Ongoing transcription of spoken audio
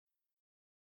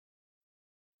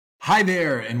Hi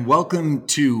there, and welcome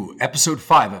to episode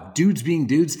 5 of Dudes Being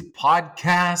Dudes, the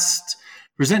podcast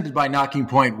presented by Knocking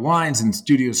Point Wines in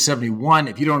Studio 71.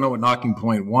 If you don't know what Knocking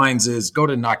Point Wines is, go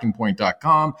to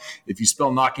knockingpoint.com. If you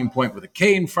spell Knocking Point with a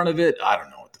K in front of it, I don't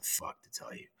know what the fuck to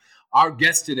tell you. Our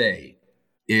guest today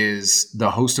is the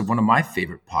host of one of my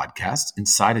favorite podcasts,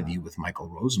 Inside of You with Michael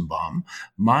Rosenbaum,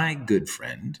 my good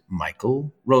friend,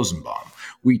 Michael Rosenbaum.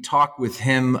 We talk with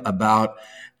him about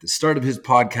the start of his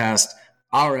podcast,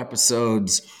 our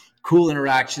episodes, cool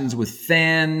interactions with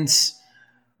fans,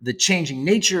 the changing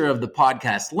nature of the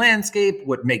podcast landscape,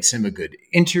 what makes him a good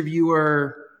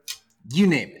interviewer, you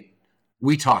name it.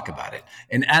 We talk about it.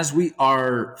 And as we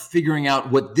are figuring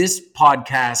out what this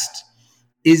podcast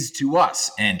is to us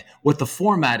and what the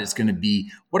format is going to be,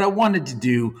 what I wanted to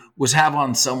do was have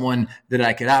on someone that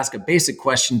I could ask a basic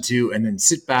question to and then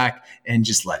sit back and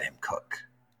just let him cook.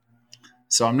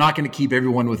 So I'm not going to keep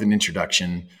everyone with an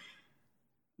introduction.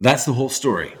 That's the whole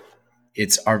story.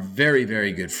 It's our very,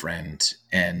 very good friend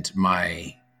and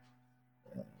my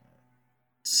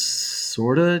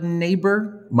sort of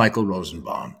neighbor, Michael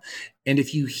Rosenbaum. And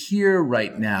if you hear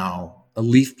right now a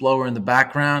leaf blower in the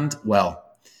background, well,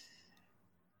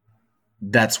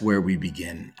 that's where we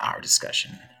begin our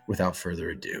discussion. Without further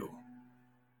ado,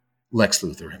 Lex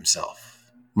Luthor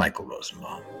himself, Michael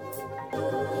Rosenbaum.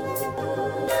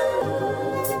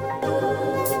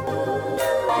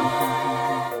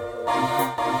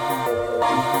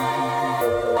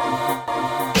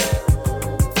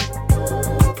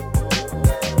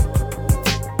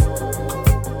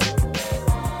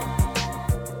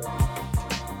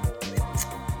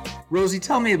 Rosie,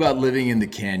 tell me about living in the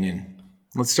canyon.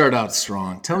 Let's start out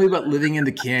strong. Tell me about living in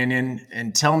the canyon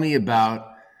and tell me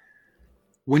about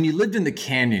when you lived in the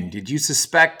canyon, did you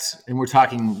suspect, and we're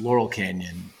talking Laurel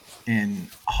Canyon in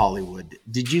Hollywood,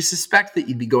 did you suspect that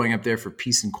you'd be going up there for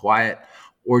peace and quiet?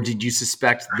 Or did you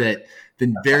suspect that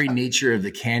the very nature of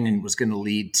the canyon was going to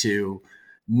lead to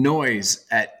noise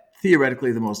at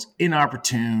theoretically the most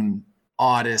inopportune,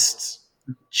 oddest,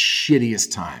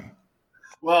 shittiest time?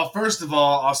 Well, first of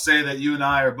all, I'll say that you and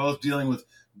I are both dealing with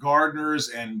gardeners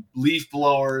and leaf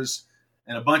blowers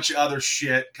and a bunch of other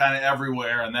shit kind of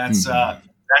everywhere. And that's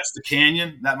the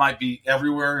canyon. That might be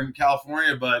everywhere in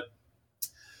California. But,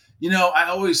 you know, I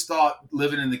always thought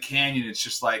living in the canyon, it's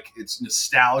just like, it's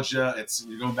nostalgia.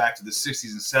 You're going back to the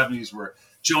 60s and 70s where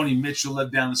Joni Mitchell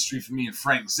lived down the street from me and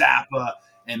Frank Zappa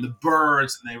and the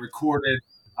Byrds, and they recorded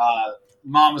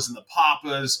Mamas and the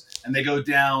Papas, and they go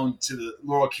down to the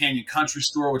Laurel Canyon Country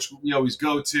Store, which we always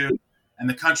go to. And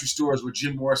the country store is where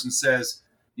Jim Morrison says,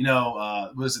 you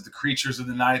know, was it the Creatures of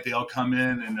the Night? They all come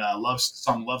in and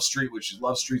Love Street, which is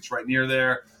Love Street's right near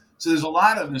there. So there's a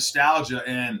lot of nostalgia,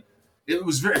 and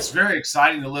it's very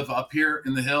exciting to live up here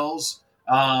in the hills.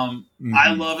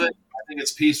 I love it. I think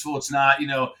it's peaceful. It's not, you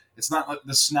know, it's not like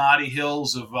the snotty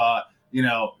hills of, you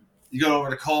know, you go over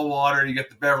to Coldwater, you get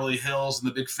the Beverly Hills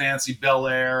and the big fancy Bel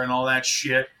Air and all that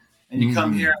shit. And you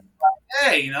come here, and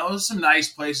hey, you know, there's some nice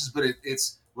places, but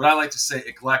it's what I like to say,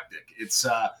 eclectic. It's,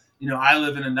 you know, I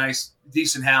live in a nice,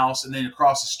 decent house, and then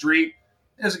across the street,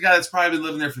 there's a guy that's probably been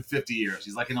living there for 50 years.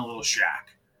 He's like in a little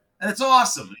shack. And it's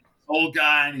awesome. He's an old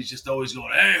guy, and he's just always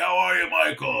going, hey, how are you,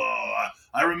 Michael?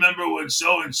 I remember when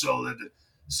so-and-so lived it.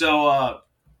 So,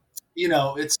 you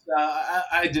know, it's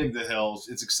I dig the hills.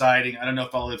 It's exciting. I don't know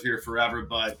if I'll live here forever,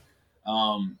 but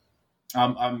I'm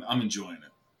enjoying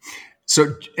it.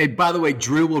 So, hey, by the way,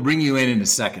 Drew will bring you in a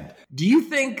second. Do you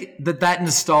think that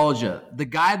nostalgia, the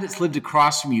guy that's lived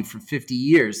across from you for 50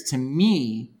 years, to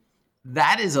me,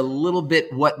 that is a little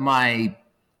bit what my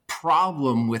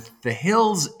problem with the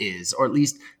hills is, or at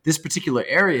least this particular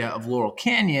area of Laurel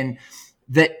Canyon,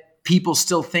 that people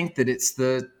still think that it's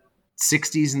the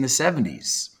 60s and the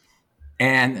 70s.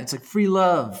 And it's like free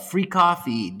love, free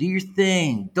coffee, do your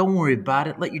thing. Don't worry about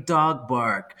it. Let your dog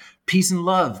bark. Peace and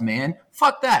love, man.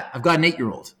 Fuck that. I've got an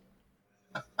 8-year-old.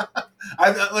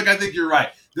 I think you're right.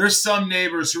 There's some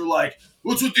neighbors who are like,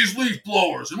 what's with these leaf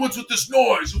blowers? And what's with this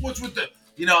noise? And what's with the,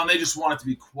 you know, and they just want it to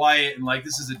be quiet. And like,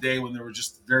 this is a day when there were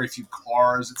just very few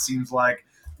cars, it seems like.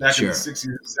 Back in the 60s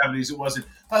and 70s, it wasn't.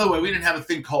 By the way, we didn't have a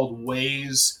thing called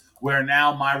Waze, where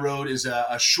now my road is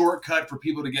a shortcut for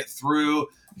people to get through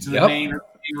to the main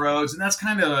roads. And that's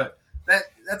kind of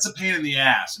that's a pain in the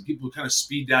ass. And people kind of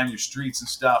speed down your streets and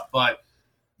stuff. But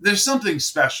there's something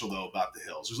special, though, about the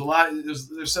hills.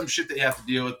 There's some shit that you have to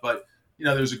deal with. But, you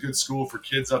know, there's a good school for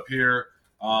kids up here.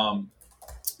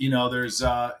 You know, there's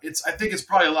I think it's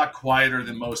probably a lot quieter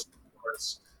than most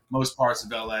parts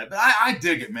of LA. But I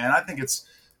dig it, man. I think it's,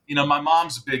 you know, my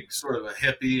mom's a big sort of a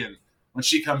hippie, and when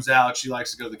she comes out, she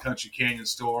likes to go to the Country Canyon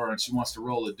store, and she wants to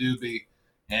roll a doobie.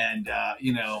 and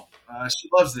she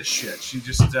loves this shit. She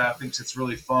just thinks it's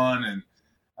really fun, and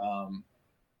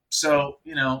so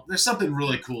there's something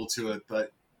really cool to it.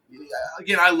 But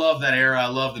again, I love that era. I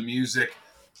love the music.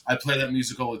 I play that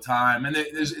music all the time, and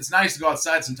it's nice to go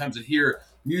outside sometimes and hear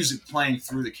music playing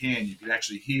through the canyon. You can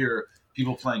actually hear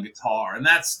people playing guitar, and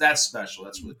that's special.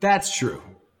 That's really cool. That's true,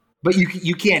 but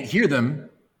you can't hear them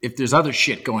if there's other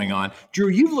shit going on. Drew,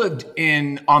 you've lived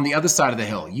on the other side of the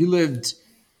hill. You lived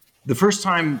the first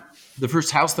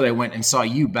house that I went and saw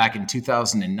you back in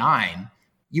 2009.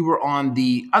 You were on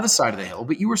the other side of the hill,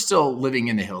 but you were still living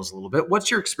in the hills a little bit. What's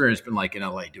your experience been like in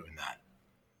LA doing that?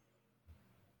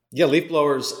 Yeah, leaf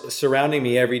blowers surrounding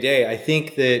me every day. I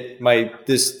think that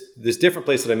this different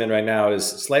place that I'm in right now is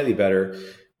slightly better,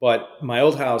 but my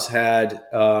old house had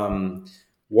three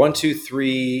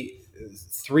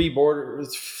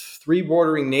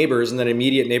bordering neighbors and then an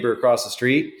immediate neighbor across the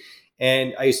street.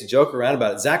 And I used to joke around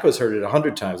about it. Zach has heard it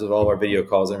 100 times with all of our video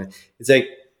calls. I mean, it's like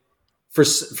for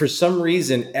some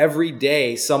reason every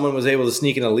day someone was able to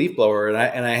sneak in a leaf blower,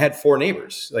 and I had 4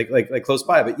 neighbors like close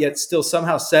by, but yet still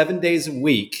somehow 7 days a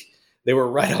week they were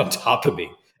right on top of me.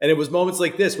 And it was moments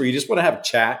like this where you just want to have a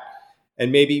chat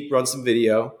and maybe run some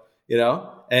video,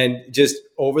 and just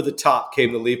over the top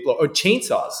came the leaf blower or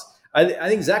chainsaws. I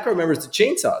think Zach remembers the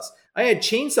chainsaws. I had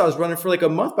chainsaws running for like a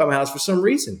month by my house for some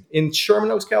reason in Sherman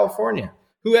Oaks, California.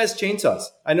 Who has chainsaws?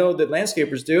 I know that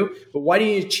landscapers do, but why do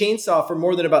you need a chainsaw for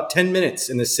more than about 10 minutes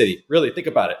in this city? Really, think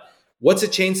about it. What's a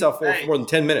chainsaw for more than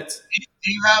 10 minutes?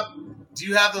 Do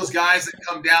you have those guys that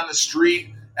come down the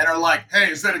street and are like, hey,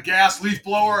 is that a gas leaf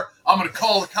blower? I'm going to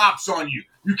call the cops on you.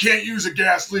 You can't use a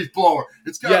gas leaf blower.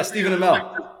 It's got Stephen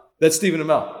Amell. That's Stephen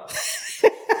Amell.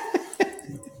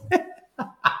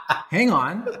 Hang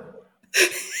on.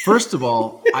 First of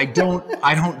all, I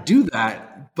don't do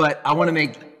that, but I want to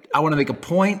make a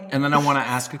point, and then I want to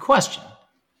ask a question.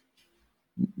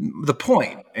 The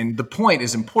point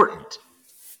is important.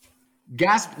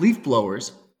 Gas leaf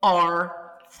blowers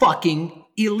are fucking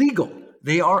illegal.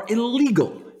 They are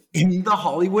illegal in the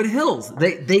Hollywood Hills.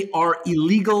 They are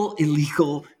illegal.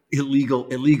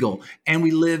 And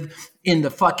we live in the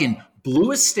fucking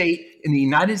bluest state in the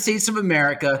United States of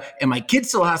America, and my kid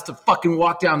still has to fucking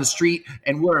walk down the street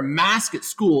and wear a mask at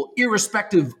school,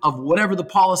 irrespective of whatever the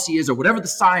policy is or whatever the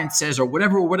science says or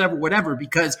whatever,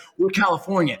 because we're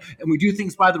California and we do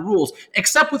things by the rules,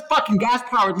 except with fucking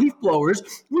gas-powered leaf blowers,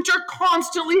 which are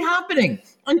constantly happening.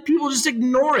 And people just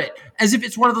ignore it as if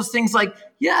it's one of those things like,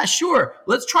 yeah, sure,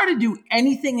 let's try to do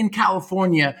anything in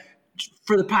California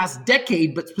for the past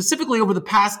decade, but specifically over the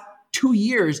past 2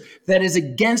 years that is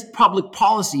against public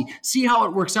policy. See how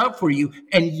it works out for you.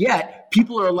 And yet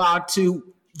people are allowed to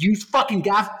use fucking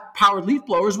gas-powered leaf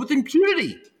blowers with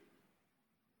impunity.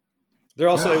 They're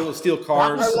also able to steal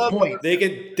cars. They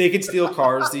can steal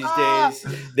cars these days.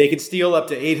 They can steal up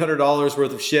to $800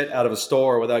 worth of shit out of a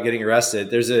store without getting arrested.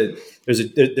 There's a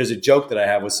joke that I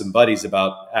have with some buddies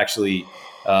about actually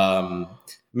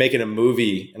making a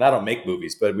movie, and I don't make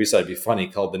movies, but we thought it'd be funny,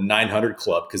 called the 900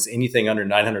 Club, because anything under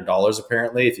 $900,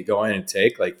 apparently, if you go in and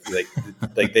take, like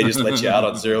they just let you out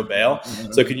on zero bail.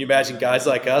 So can you imagine guys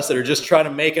like us that are just trying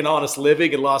to make an honest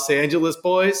living in Los Angeles,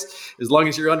 boys? As long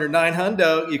as you're under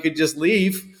 900, you could just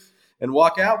leave and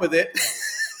walk out with it.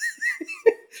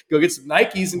 Go get some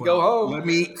Nikes and go home.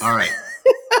 All right.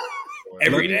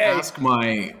 Every day.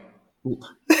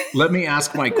 Let me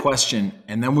ask my question,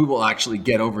 and then we will actually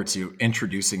get over to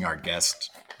introducing our guest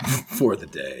for the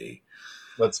day.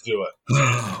 Let's do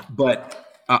it. But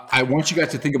I want you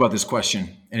guys to think about this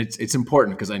question, and it's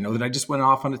important because I know that I just went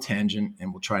off on a tangent,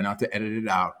 and we'll try not to edit it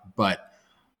out. But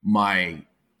my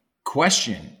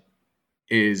question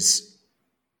is,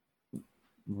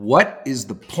 what is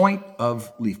the point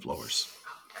of leaf blowers?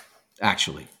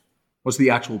 Actually, what's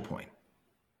the actual point?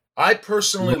 I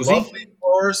personally love leaf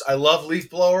blowers. I love leaf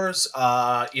blowers.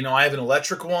 I have an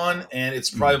electric one, and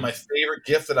it's probably my favorite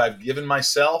gift that I've given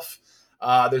myself.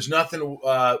 There's nothing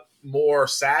more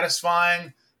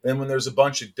satisfying than when there's a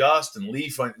bunch of dust and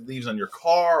leaves on your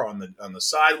car, on the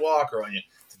sidewalk, or on you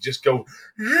to just go,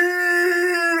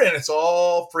 and it's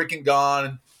all freaking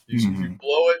gone. You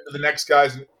blow it into the next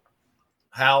guy's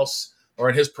house or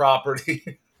in his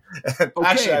property.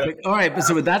 Okay, all right, but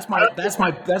so that's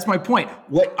my point.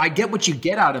 What I get, what you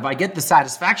get out of, I get the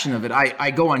satisfaction of it. I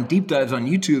go on deep dives on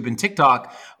YouTube and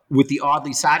TikTok with the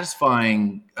oddly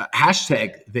satisfying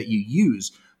hashtag that you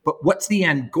use. But what's the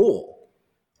end goal?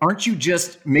 Aren't you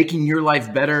just making your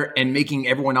life better and making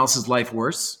everyone else's life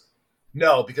worse?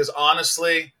 No, because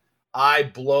honestly, I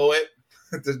blow it.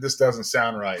 This doesn't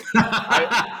sound right.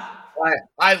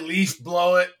 I leaf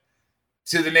blow it.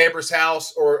 to the neighbor's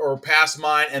house or past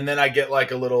mine, and then I get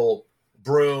like a little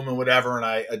broom and whatever,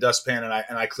 and a dustpan, and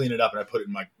I clean it up and I put it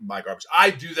in my garbage. I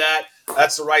do that.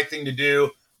 That's the right thing to do,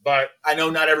 but I know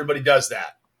not everybody does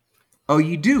that. Oh,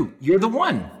 you do. You're the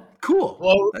one.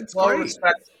 Cool. That's great.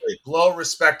 Blow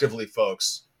respectively,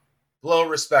 folks. Blow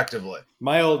respectively.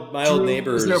 My old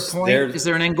neighbors. Is there a point? Is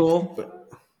there an end goal?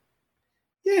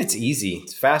 Yeah, it's easy.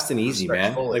 It's fast and easy,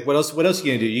 man. Like what else are you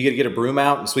gonna do? You gotta get a broom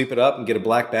out and sweep it up and get a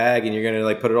black bag and you're gonna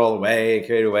like put it all away and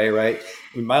carry it away, right?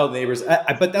 I mean, my old neighbors,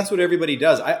 but that's what everybody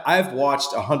does. I've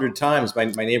watched 100 times my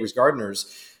neighbors'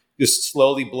 gardeners just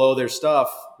slowly blow their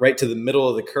stuff right to the middle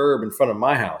of the curb in front of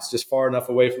my house, just far enough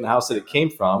away from the house that it came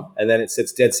from, and then it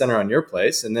sits dead center on your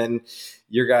place, and then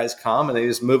your guys come and they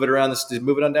just move it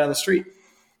on down the street.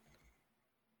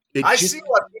 I see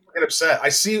why people get upset. I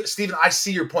see, Stephen, I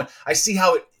see your point. I see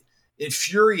how it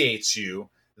infuriates you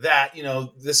that,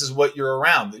 this is what you're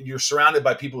around. You're surrounded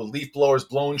by people with leaf blowers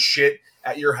blowing shit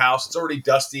at your house. It's already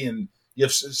dusty and you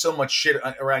have so much shit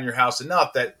around your house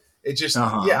enough that it just,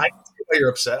 I see why you're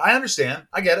upset. I understand.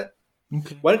 I get it.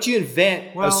 Okay. Why don't you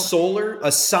invent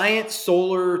a Science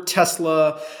solar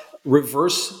Tesla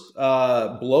reverse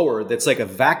blower that's like a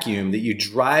vacuum that you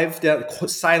drive down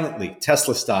silently,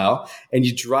 Tesla style, and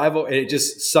you drive and it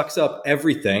just sucks up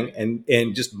everything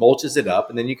and just mulches it up,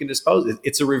 and then you can dispose it.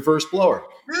 It's a reverse blower.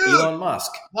 Dude, Elon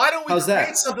Musk. Why don't we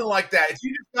create something like that?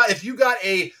 If you got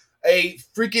a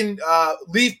freaking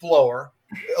leaf blower,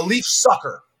 a leaf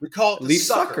sucker, we call it leaf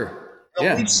sucker.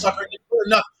 Leaf sucker.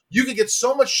 You could get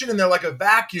so much shit in there like a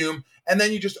vacuum, and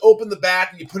then you just open the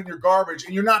back and you put it in your garbage,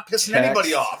 and you're not pissing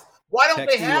anybody off. Why don't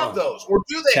they have those? Or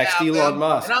do they text have Elon them?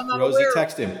 Musk. And I'm not Rosie, aware.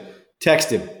 Text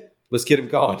him. Let's get him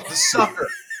going. The sucker.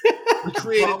 We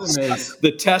created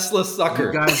the Tesla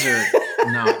sucker.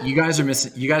 You guys are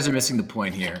missing the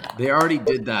point here. They already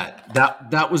did that.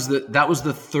 That was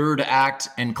the third act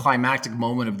and climactic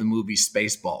moment of the movie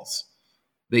Spaceballs.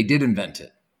 They did invent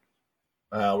it.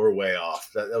 We're way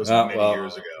off. That was many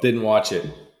years ago. Didn't watch it.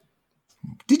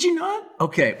 Did you not?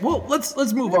 Okay. Well, let's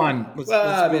move on.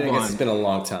 I guess it's been a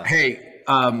long time. Hey,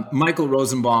 Michael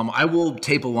Rosenbaum, I will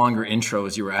tape a longer intro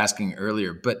as you were asking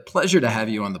earlier, but pleasure to have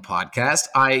you on the podcast.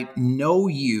 I know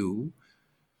you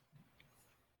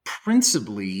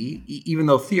principally, even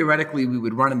though theoretically we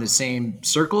would run in the same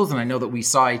circles, and I know that we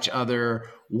saw each other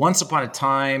once upon a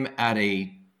time at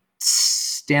a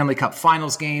Stanley Cup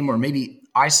Finals game, or maybe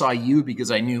I saw you because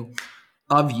I knew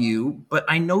of you, but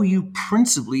I know you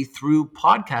principally through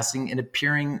podcasting and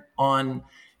appearing on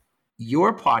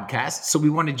your podcast. So we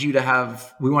wanted to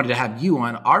have you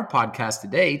on our podcast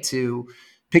today to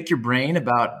pick your brain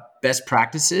about best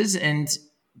practices. And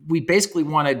we basically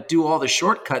want to do all the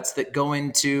shortcuts that go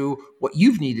into what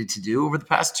you've needed to do over the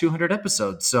past 200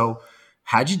 episodes. So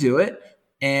how'd you do it?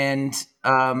 And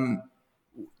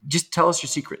just tell us your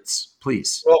secrets,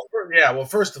 please. Well,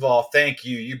 first of all, thank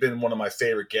you. You've been one of my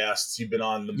favorite guests. You've been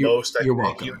on the most. You're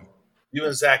welcome. You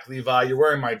and Zach Levi. You're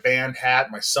wearing my band hat,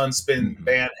 my Sunspin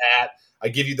band hat. I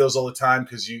give you those all the time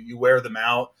because you wear them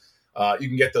out. You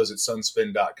can get those at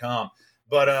sunspin.com.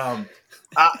 But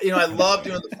I love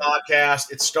doing the podcast.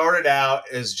 It started out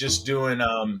as just doing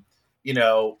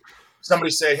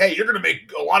somebody say, "Hey, you're going to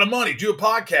make a lot of money. Do a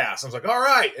podcast." I was like, "All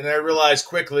right," and I realized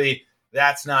quickly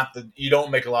that's not you don't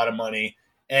make a lot of money.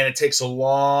 And it takes a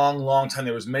long, long time.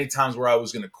 There was many times where I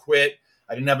was going to quit.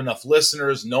 I didn't have enough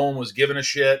listeners. No one was giving a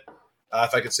shit,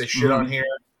 if I could say shit on here.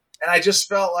 And I just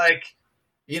felt like,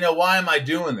 why am I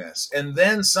doing this? And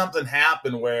then something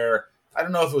happened where, I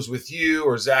don't know if it was with you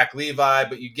or Zach Levi,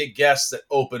 but you get guests that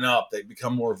open up. They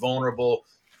become more vulnerable,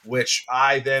 which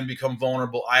I then become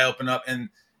vulnerable. I open up. And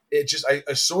it just, I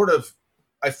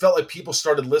felt like people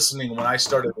started listening when I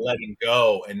started letting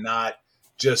go and not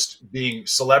just being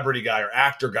celebrity guy or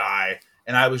actor guy.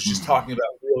 And I was just talking about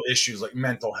real issues like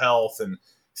mental health and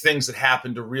things that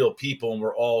happen to real people. And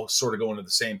we're all sort of going to the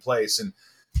same place. And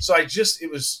so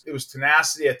it was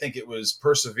tenacity. I think it was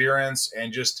perseverance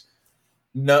and just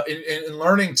in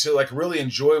learning to like really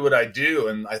enjoy what I do.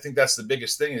 And I think that's the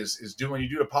biggest thing is when you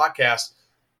do a podcast,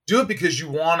 do it because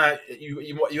you want to,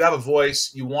 you have a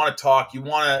voice, you want to talk, you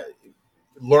want to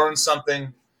learn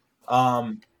something.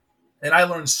 And I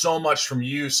learned so much from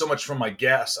you, so much from my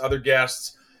guests, other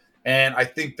guests. And I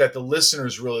think that the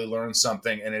listeners really learn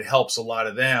something and it helps a lot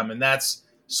of them. And that's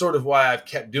sort of why I've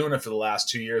kept doing it for the last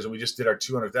 2 years. And we just did our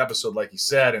 200th episode, like you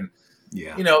said. And,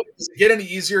 does it get any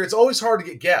easier? It's always hard to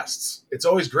get guests. It's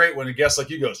always great when a guest like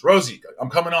you goes, "Rosie,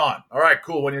 I'm coming on." All right,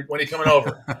 cool. When are you coming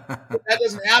over? But that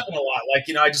doesn't happen a lot. Like,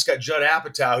 I just got Judd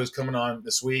Apatow who's coming on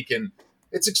this week and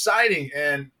it's exciting.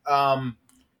 And,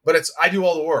 but I do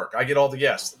all the work. I get all the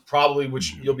guests, probably,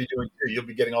 which you'll be doing too. You'll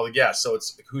be getting all the guests. So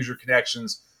it's who's your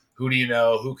connections? Who do you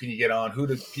know? Who can you get on? Who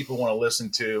do people want to listen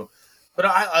to? But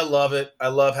I love it. I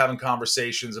love having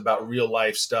conversations about real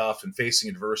life stuff and facing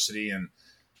adversity. And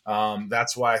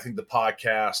that's why I think the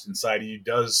podcast Inside of You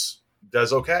does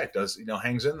okay.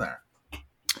 Hangs in there.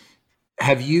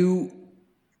 Have you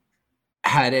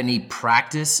had any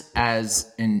practice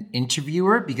as an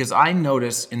interviewer? Because I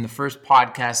noticed in the first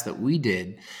podcast that we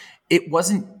did, it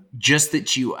wasn't just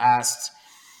that you asked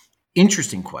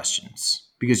interesting questions,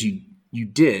 because you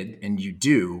did and you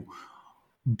do,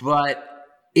 but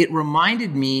it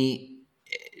reminded me,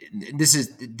 this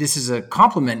is a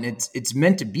compliment, and it's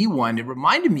meant to be one. It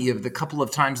reminded me of the couple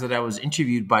of times that I was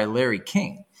interviewed by Larry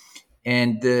King.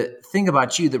 And the thing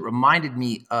about you that reminded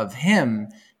me of him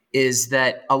is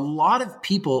that a lot of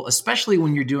people, especially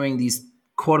when you're doing these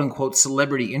quote unquote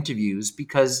celebrity interviews,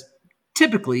 because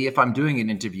typically if I'm doing an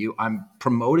interview, I'm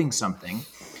promoting something,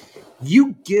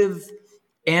 you give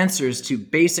answers to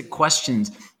basic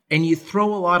questions and you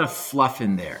throw a lot of fluff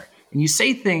in there. And you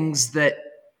say things that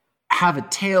have a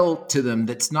tail to them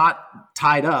that's not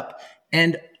tied up,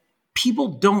 and people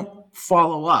don't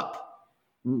follow up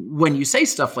when you say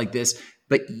stuff like this,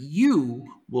 but you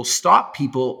will stop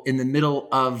people in the middle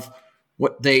of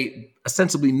what they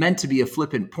ostensibly meant to be a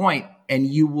flippant point, and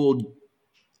you will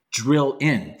drill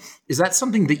in. Is that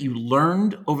something that you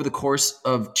learned over the course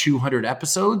of 200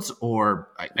 episodes? Or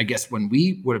I guess when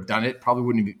we would have done it, probably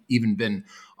wouldn't have even been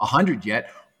 100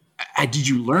 yet. Did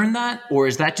you learn that, or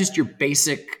is that just your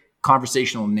basic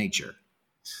conversational nature?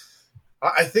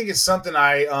 I think it's something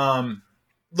I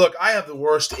have the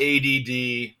worst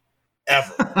ADD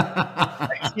ever.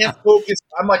 I can't focus.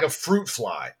 I'm like a fruit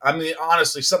fly. I mean,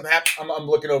 honestly, something happened. I'm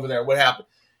looking over there. What happened?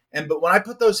 But when I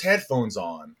put those headphones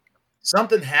on,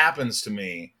 something happens to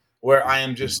me where I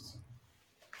am just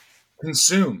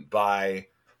consumed by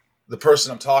the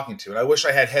person I'm talking to. And I wish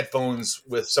I had headphones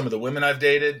with some of the women I've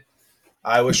dated.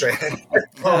 I wish I had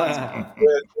headphones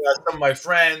with some of my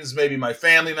friends, maybe my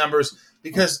family members,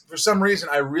 because for some reason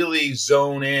I really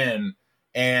zone in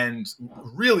and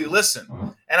really listen.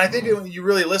 And I think when you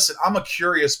really listen, I'm a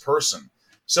curious person.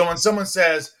 So when someone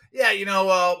says, yeah,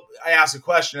 I ask a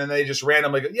question and they just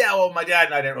randomly go, yeah, well, my dad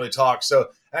and I didn't really talk. So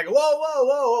and I go,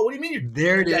 whoa, what do you mean?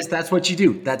 There it is. That's what you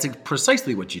do. That's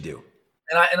precisely what you do.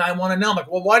 And I want to know. I'm like,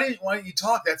 well, why didn't you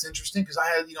talk? That's interesting, because I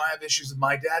have issues with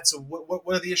my dad. So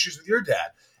what are the issues with your dad?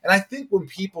 And I think when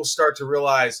people start to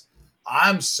realize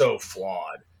I'm so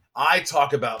flawed, I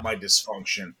talk about my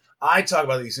dysfunction, I talk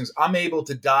about these things, I'm able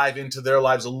to dive into their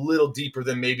lives a little deeper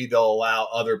than maybe they'll allow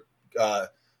other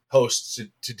hosts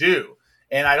to do.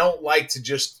 And I don't like to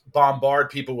just bombard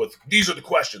people with, these are the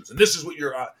questions, and this is what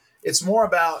you're it's more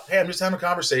about, hey, I'm just having a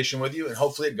conversation with you, and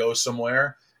hopefully it goes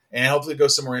somewhere. And hopefully it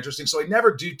goes somewhere interesting. So I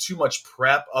never do too much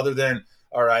prep other than,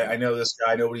 all right, I know this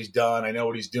guy, I know what he's done, I know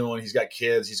what he's doing, he's got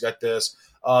kids, he's got this,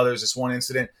 there's this one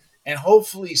incident. And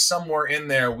hopefully somewhere in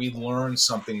there we learn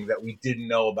something that we didn't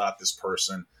know about this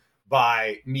person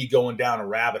by me going down a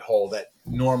rabbit hole that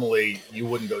normally you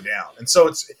wouldn't go down. And so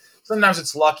sometimes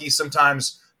it's lucky,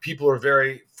 sometimes people are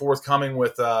very forthcoming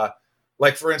with,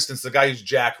 like for instance, the guy who's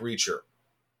Jack Reacher,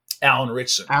 Alan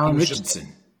Richardson.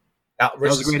 That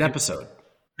was a great episode.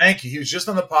 Thank you. He was just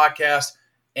on the podcast,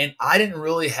 and I didn't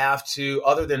really have to,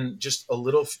 other than just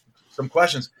some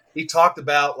questions. He talked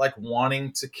about like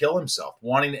wanting to kill himself,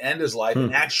 wanting to end his life,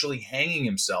 and actually hanging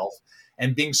himself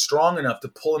and being strong enough to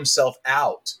pull himself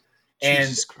out.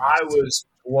 And I was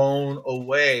blown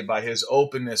away by his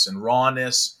openness and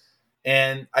rawness.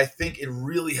 And I think it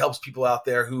really helps people out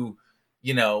there who,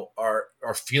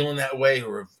 are feeling that way,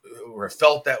 who have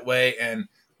felt that way. And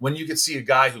when you can see a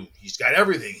guy he's got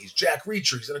everything, he's Jack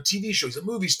Reacher, he's on a TV show, he's a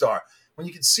movie star. When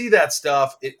you can see that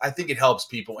stuff, I think it helps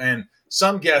people. And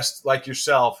some guests like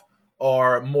yourself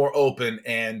are more open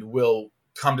and will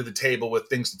come to the table with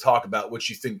things to talk about, which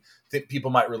you think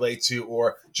people might relate to,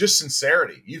 or just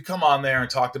sincerity. You've come on there and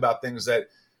talked about things that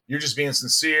you're just being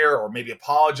sincere, or maybe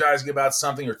apologizing about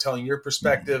something, or telling your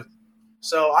perspective.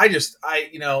 So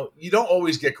you don't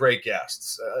always get great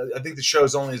guests. I think the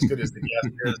show's only as good as the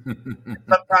guest is.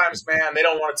 Sometimes, man, they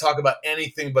don't want to talk about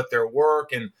anything but their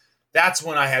work. And that's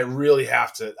when I really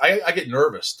have to, I get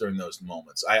nervous during those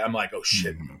moments. I'm like, oh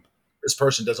shit, this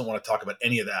person doesn't want to talk about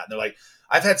any of that. And they're like,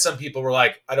 I've had some people who are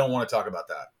like, I don't want to talk about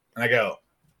that. And I go,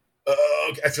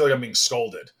 okay, I feel like I'm being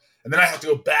scolded. And then I have to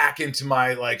go back into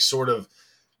my like sort of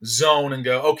zone and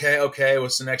go, okay,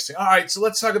 what's the next thing? All right, so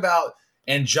let's talk about,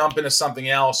 and jump into something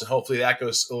else, and hopefully that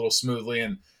goes a little smoothly.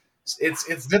 And it's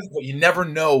difficult. You never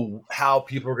know how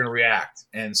people are going to react,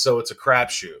 and so it's a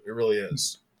crapshoot. It really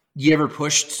is. You ever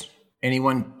pushed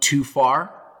Anyone too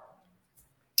far?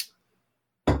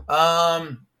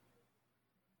 No,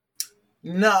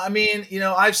 I mean,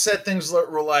 I've said things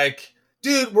that were like,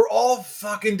 dude, we're all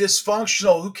fucking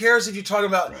dysfunctional. Who cares if you're talking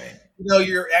about,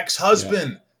 your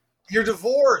ex-husband? Yeah. You're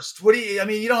divorced. What do you, I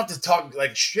mean, you don't have to talk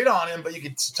like shit on him, but you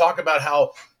can talk about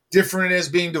how different it is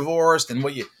being divorced and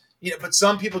what but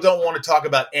some people don't want to talk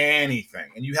about anything,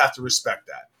 and you have to respect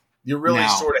that. You really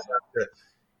sort of have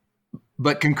to.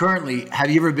 But concurrently,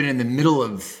 have you ever been in the middle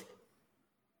of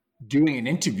doing an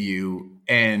interview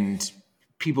and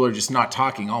people are just not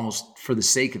talking almost for the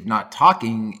sake of not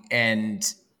talking? And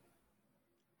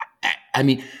I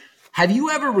mean, have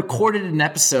you ever recorded an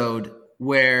episode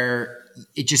where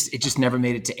it just never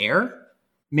made it to air?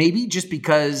 Maybe just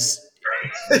because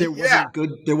there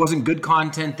wasn't good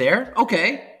content there.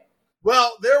 Okay.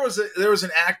 Well, there was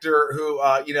an actor who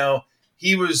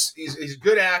he's a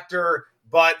good actor,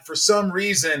 but for some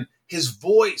reason his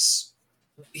voice,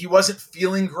 he wasn't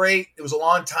feeling great. It was a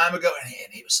long time ago, and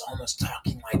he was almost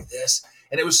talking like this,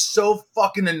 and it was so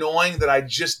fucking annoying that I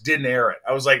just didn't air it.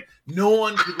 I was like, no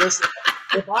one could listen.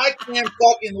 If I can't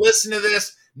fucking listen to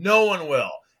this, no one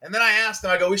will. And then I asked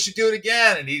him, I go, we should do it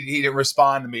again, and he didn't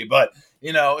respond to me. But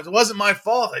it wasn't my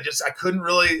fault. I couldn't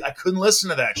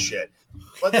listen to that shit.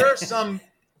 But there are some.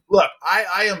 Look,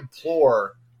 I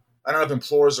implore. I don't know if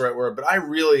implore is the right word, but I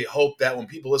really hope that when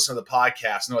people listen to the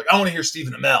podcast and they're like, I want to hear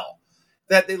Stephen Amell,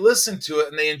 that they listen to it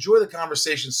and they enjoy the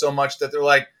conversation so much that they're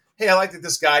like, hey, I like that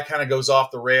this guy kind of goes off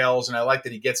the rails, and I like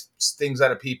that he gets things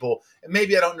out of people. And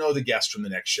maybe I don't know the guest from the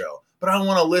next show, but I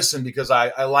want to listen because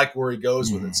I like where he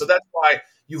goes with it. So that's why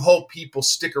you hope people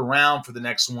stick around for the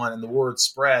next one and the word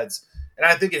spreads. And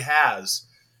I think it has.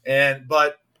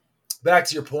 But back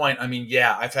to your point, I mean,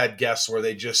 yeah, I've had guests where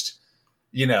they just,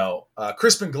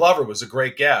 Crispin Glover was a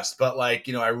great guest, but I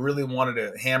really wanted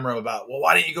to hammer him about, well,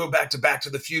 why didn't you go back to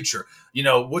the Future?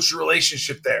 What's your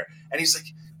relationship there? And he's like,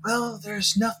 well,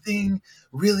 there's nothing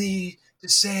really to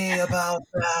say about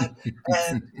that.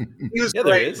 And he was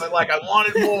great, but I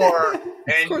wanted more.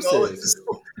 And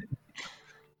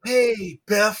hey,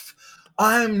 Biff,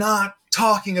 I'm not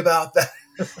talking about that.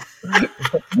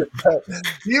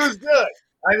 He was good.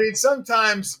 I mean,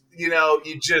 sometimes,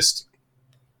 you just.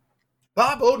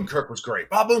 Bob Odenkirk was great.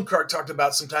 Bob Odenkirk talked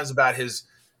about his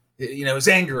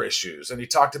anger issues, and he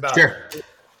talked about. Sure.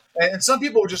 And some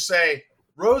people would just say,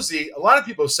 Rosie. A lot of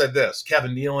people have said this.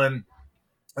 Kevin Nealon,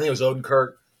 I think it was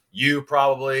Odenkirk. You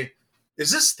probably.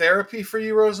 Is this therapy for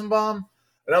you, Rosenbaum?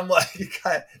 And I'm like,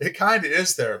 it kind of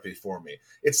is therapy for me.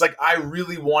 It's like I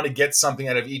really want to get something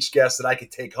out of each guest that I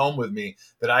could take home with me,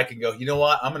 that I can go, you know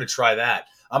what? I'm going to try that.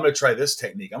 I'm going to try this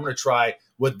technique. I'm going to try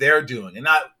what they're doing. And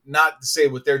not to say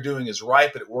what they're doing is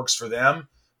right, but it works for them.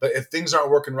 But if things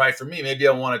aren't working right for me, maybe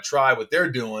I want to try what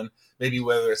they're doing, maybe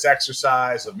whether it's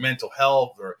exercise or mental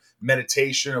health or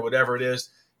meditation or whatever it is,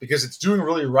 because it's doing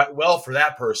really well for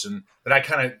that person, that I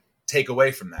kind of take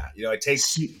away from that. I take...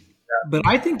 But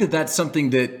I think that that's something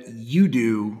that you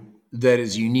do that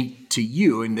is unique to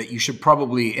you, and that you should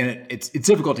probably, and it's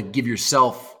difficult to give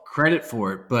yourself credit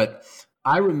for it, but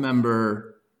I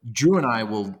remember Drew and I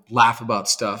will laugh about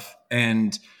stuff,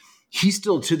 and he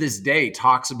still to this day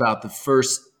talks about the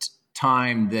first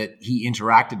time that he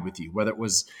interacted with you, whether it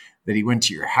was that he went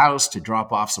to your house to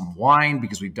drop off some wine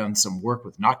because we've done some work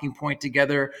with Knocking Point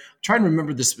together. I'm trying to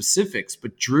remember the specifics,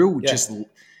 but Drew just...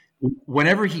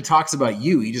 Whenever he talks about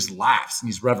you, he just laughs and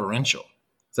he's reverential.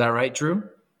 Is that right, Drew?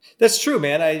 That's true,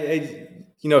 man. I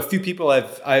a few people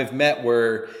I've met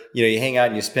where, you hang out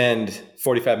and you spend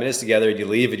 45 minutes together and you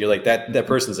leave and you're like, that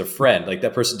person's a friend. Like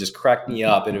that person just cracked me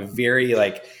up in a very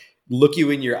look you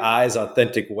in your eyes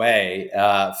authentic way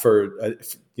for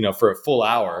a full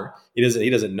hour. He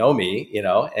doesn't know me,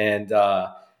 and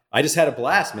I just had a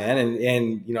blast, man.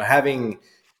 And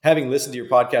having listened to your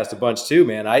podcast a bunch too,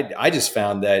 man, I just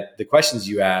found that the questions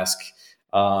you ask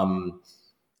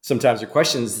sometimes are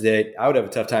questions that I would have a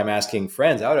tough time asking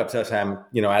friends. I would have a tough time,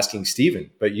 asking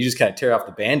Stephen, but you just kind of tear off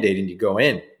the Band-Aid and you go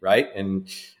in, right? And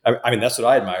I mean, that's what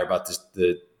I admire about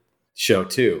the show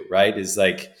too, right? Is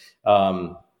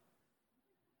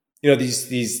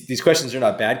these questions are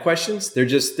not bad questions. They're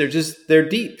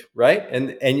deep, right?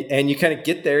 And you kind of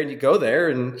get there and you go there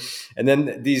and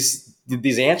then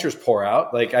these answers pour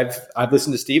out. Like I've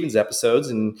listened to Stephen's episodes,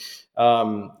 and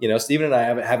Stephen and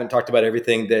I haven't talked about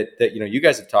everything that you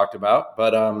guys have talked about,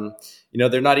 but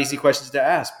they're not easy questions to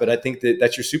ask. But I think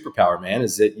that's your superpower, man,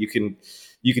 is that you can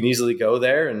easily go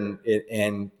there and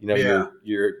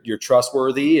you're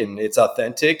trustworthy and it's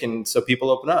authentic, and so people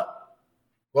open up.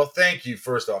 Well, thank you.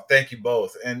 First off, thank you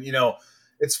both. And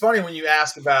it's funny when you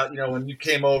ask about when you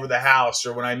came over the house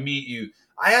or when I meet you,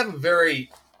 I have a very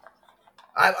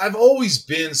I've always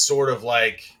been sort of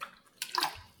like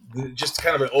just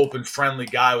kind of an open, friendly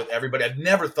guy with everybody. I've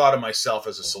never thought of myself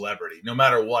as a celebrity, no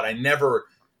matter what. I never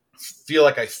feel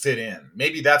like I fit in.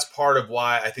 Maybe that's part of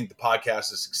why I think the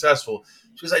podcast is successful,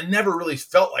 because I never really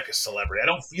felt like a celebrity. I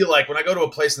don't feel like when I go to a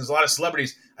place and there's a lot of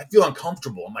celebrities, I feel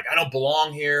uncomfortable. I'm like, I don't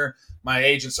belong here. My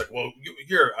agent's like, well,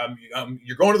 you're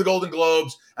going to the Golden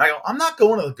Globes. And I go, I'm not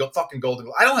going to the fucking Golden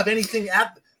Globes. I don't have anything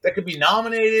that could be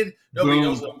nominated. Nobody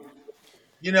knows what,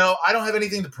 I don't have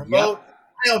anything to promote. Yep.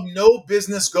 I have no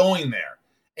business going there.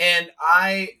 And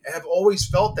I have always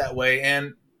felt that way.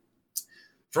 And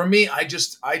for me, I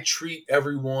treat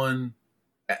everyone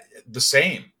the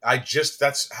same.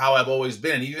 That's how I've always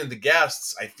been. And even the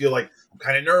guests, I feel like I'm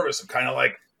kind of nervous. I'm kind of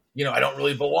like, I don't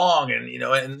really belong. And,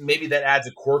 and maybe that adds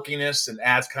a quirkiness and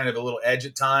adds kind of a little edge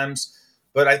at times.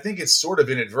 But I think it's sort of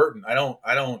inadvertent. I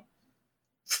don't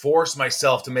force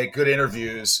myself to make good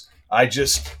interviews. I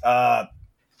just, I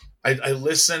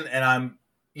listen, and I'm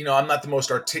not the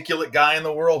most articulate guy in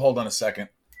the world. Hold on a second.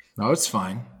 No, it's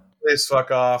fine. Please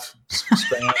fuck off.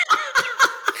 Spam.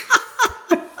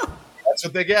 That's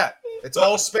what they get. It's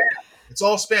all spam. It's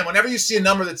all spam. Whenever you see a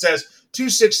number that says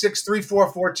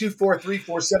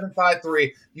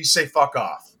 266-344-2434-753, you say fuck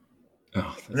off.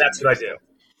 Oh, and that's what I do.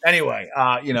 Anyway,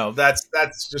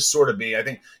 that's just sort of me. I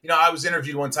think, I was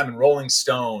interviewed one time in Rolling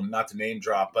Stone, not to name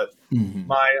drop, but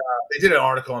they did an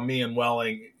article on me and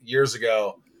Welling years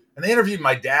ago, and they interviewed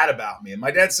my dad about me. And my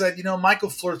dad said, Michael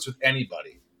flirts with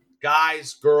anybody,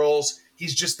 guys, girls.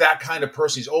 He's just that kind of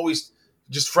person. He's always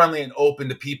just friendly and open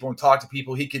to people and talk to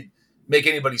people. He could make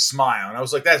anybody smile. And I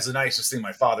was like, that's the nicest thing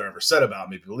my father ever said about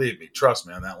me. Believe me, trust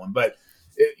me on that one. But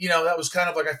that was kind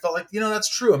of like, I felt like, that's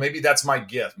true. And maybe that's my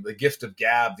gift, the gift of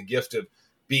gab, the gift of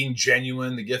being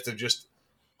genuine, the gift of just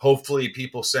hopefully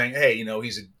people saying, hey,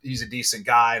 he's a decent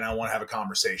guy and I want to have a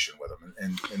conversation with him.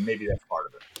 And maybe that's part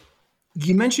of it.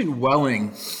 You mentioned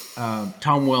Welling,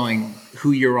 Tom Welling,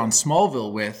 who you're on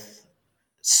Smallville with.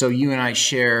 So you and I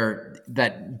share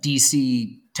that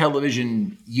DC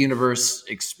television universe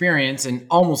experience, and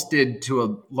almost did to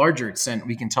a larger extent.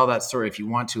 We can tell that story if you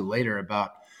want to later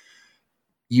about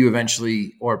you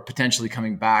eventually or potentially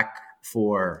coming back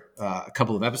for a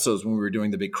couple of episodes when we were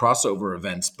doing the big crossover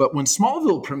events. But when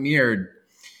Smallville premiered,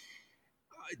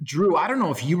 Drew, I don't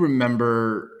know if you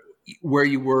remember where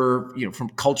you were, from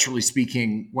culturally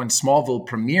speaking, when Smallville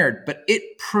premiered, but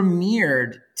it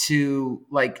premiered to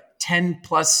like 10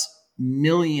 plus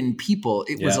million people.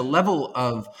 It was a level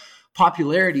of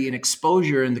popularity and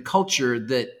exposure in the culture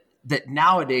that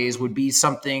nowadays would be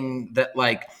something that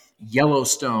like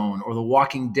Yellowstone or The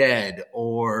Walking Dead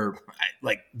or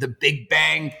like The Big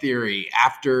Bang Theory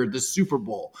after the Super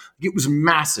Bowl. It was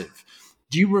massive.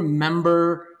 Do you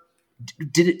remember,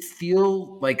 did it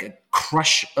feel like a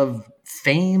crush of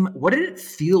fame? What did it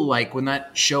feel like when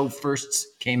that show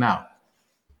first came out?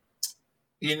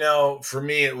 For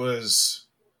me, it was,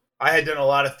 I had done a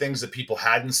lot of things that people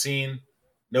hadn't seen.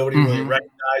 Nobody really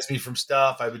recognized me from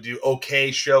stuff. I would do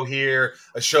okay show here,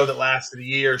 a show that lasted a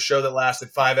year, a show that lasted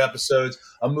 5 episodes,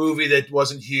 a movie that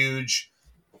wasn't huge.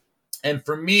 And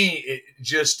for me,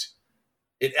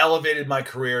 it elevated my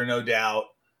career, no doubt.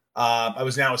 I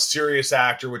was now a serious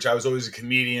actor, which I was always a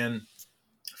comedian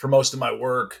for most of my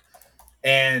work.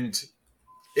 And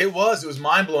it was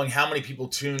mind-blowing how many people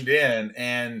tuned in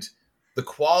and the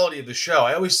quality of the show.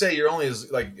 I always say you're only as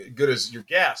like good as your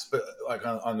guests, but like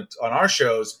on our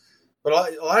shows, but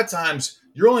a lot of times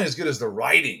you're only as good as the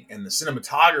writing and the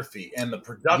cinematography and the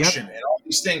production and all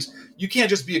these things. You can't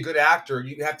just be a good actor.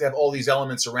 You have to have all these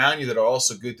elements around you that are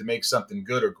also good to make something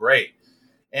good or great.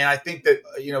 And I think that,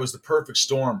 it was the perfect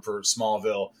storm for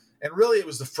Smallville. And really it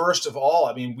was the first of all.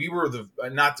 I mean, we were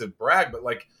not to brag, but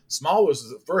like Smallville was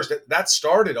the first that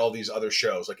started all these other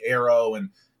shows like Arrow,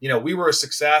 and we were a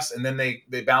success, and then they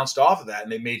bounced off of that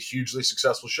and they made hugely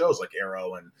successful shows like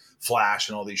Arrow and Flash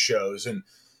and all these shows. And,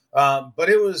 but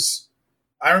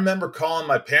I remember calling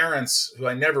my parents, who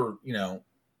I never,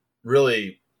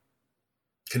 really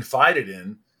confided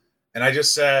in. And I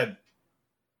just said,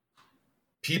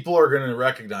 people are going to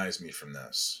recognize me from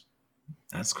this.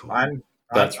 That's cool. I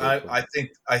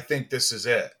think this is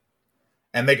it.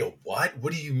 And they go, what?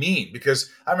 What do you mean?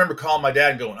 Because I remember calling my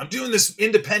dad and going, I'm doing this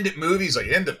independent movie. He's like,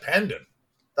 independent?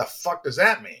 The fuck does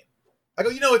that mean? I go,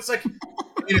 it's like,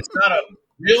 it's not a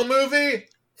real movie.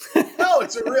 No,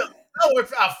 it's a real,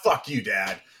 fuck you,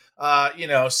 Dad. So,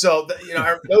 those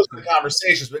are the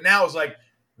conversations. But now it's like,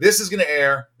 this is going to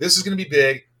air. This is going to be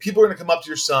big. People are going to come up to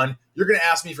your son. You're going to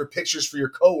ask me for pictures for your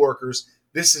coworkers.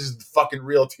 This is the fucking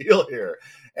real deal here.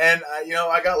 And,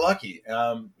 I got lucky.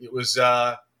 It was,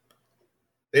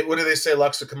 what do they say?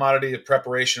 Luck's a commodity of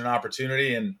preparation and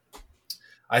opportunity. And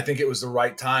I think it was the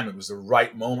right time. It was the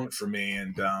right moment for me.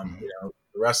 And,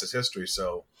 the rest is history.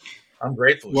 So I'm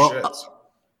grateful.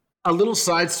 A little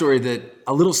side story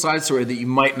that you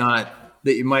might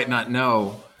not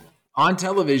know. On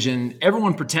television,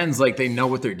 everyone pretends like they know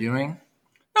what they're doing.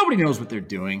 Nobody knows what they're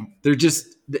doing.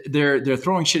 They're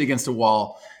throwing shit against a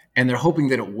wall and they're hoping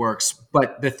that it works.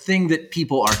 But the thing that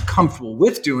people are comfortable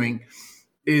with doing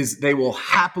is they will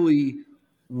happily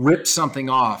rip something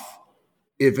off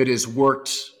if it has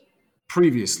worked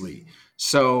previously.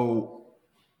 So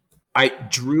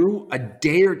Drew, a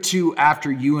day or two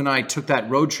after you and I took that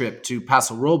road trip to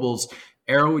Paso Robles,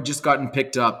 Arrow had just gotten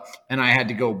picked up and I had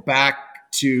to go back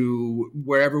to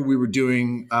wherever we were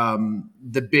doing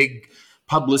the big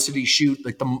publicity shoot,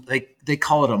 they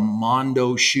call it a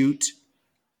Mondo shoot,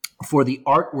 for the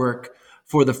artwork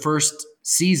for the first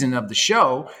season of the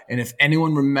show. And if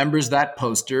anyone remembers that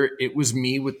poster, it was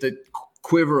me with the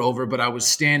quiver over, but I was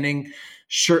standing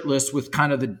shirtless with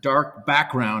kind of the dark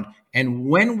background. And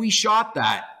when we shot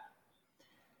that,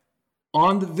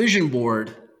 on the vision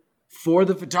board for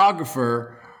the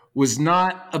photographer was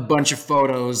not a bunch of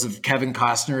photos of Kevin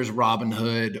Costner as Robin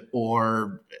Hood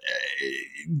or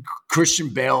Christian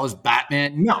Bale as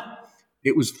Batman. No,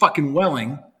 it was fucking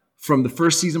Welling from the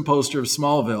first season poster of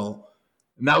Smallville.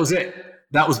 And that was it.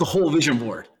 That was the whole vision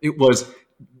board. It was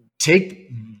take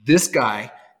this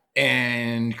guy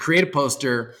and create a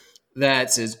poster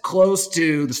that's as close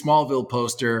to the Smallville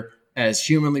poster as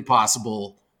humanly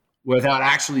possible without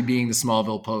actually being the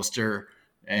Smallville poster.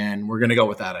 And we're going to go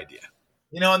with that idea.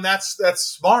 And that's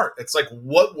smart. It's like,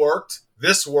 what worked?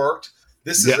 This worked.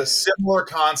 This is a similar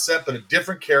concept, but a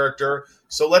different character.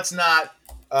 So let's not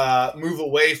move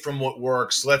away from what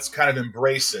works. Let's kind of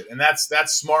embrace it. And that's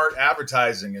smart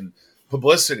advertising and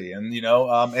publicity. And,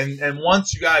 and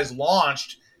once you guys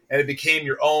launched and it became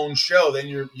your own show, then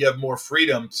you have more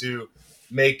freedom to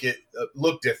make it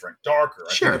look different, darker.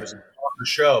 I think it was a darker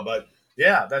show, but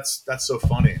yeah, that's so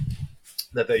funny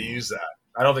that they use that.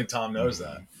 I don't think Tom knows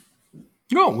that.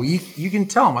 No, well, you can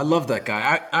tell him. I love that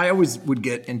guy. I always would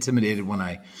get intimidated when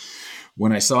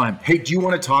I saw him. Hey, do you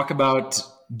want to talk about,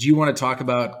 did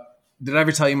I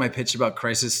ever tell you my pitch about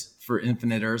Crisis for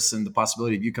Infinite Earths and the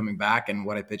possibility of you coming back and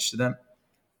what I pitched to them?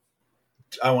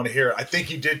 I want to hear it. I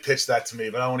think you did pitch that to me,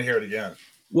 but I want to hear it again.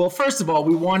 Well, first of all,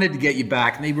 we wanted to get you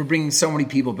back, and they were bringing so many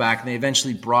people back, and they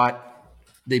eventually brought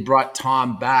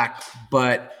Tom back.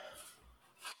 But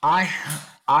I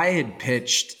had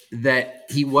pitched that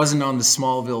he wasn't on the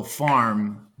Smallville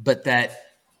farm, but that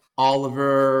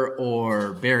Oliver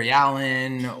or Barry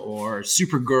Allen or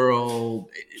Supergirl,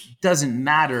 it doesn't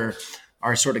matter,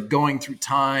 are sort of going through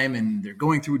time and they're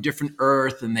going through a different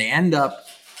Earth, and they end up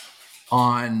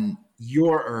on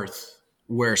your Earth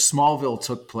where Smallville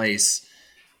took place.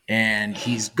 And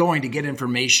he's going to get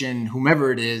information,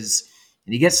 whomever it is,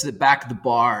 and he gets to the back of the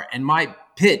bar. And my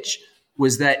pitch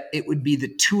was that it would be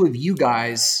the two of you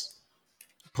guys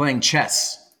playing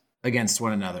chess against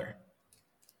one another,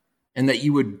 and that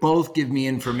you would both give me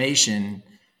information,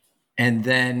 and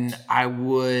then I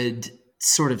would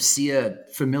sort of see a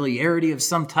familiarity of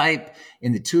some type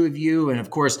in the two of you. And of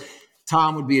course,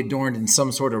 Tom would be adorned in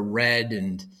some sort of red,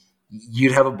 and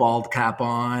you'd have a bald cap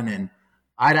on, and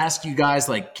I'd ask you guys,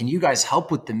 like, can you guys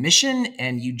help with the mission?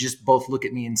 And you just both look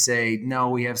at me and say, no,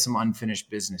 we have some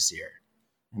unfinished business here.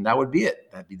 And that would be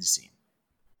it. That'd be the scene.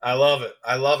 I love it.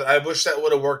 I wish that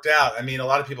would have worked out. I mean, a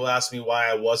lot of people ask me why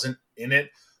I wasn't in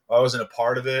it. I wasn't a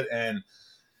part of it. And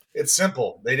it's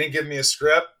simple. They didn't give me a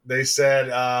script. They said,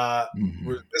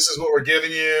 this is what we're giving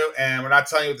you, and we're not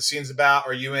telling you what the scene's about.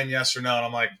 Are you in, yes or no? And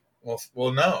I'm like,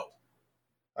 well, no.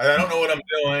 I don't know what I'm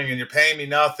doing, and you're paying me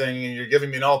nothing, and you're giving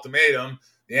me an ultimatum.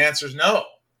 The answer is no,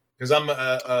 because I'm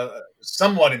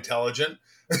somewhat intelligent.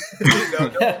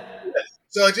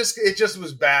 So it just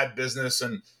was bad business,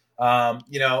 and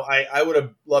I would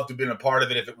have loved to have been a part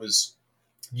of it if it was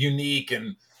unique,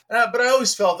 but I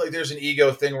always felt like there's an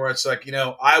ego thing where it's like,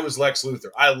 I was Lex Luthor.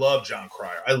 I love John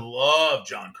Cryer.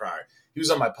 He was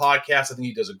on my podcast. I think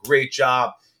he does a great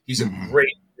job. He's a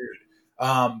great dude.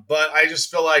 But I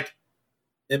just feel like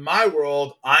in my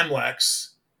world, I'm Lex.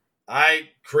 I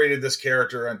created this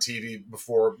character on TV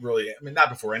before, really, I mean, not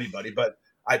before anybody, but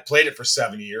I played it for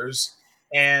 7 years,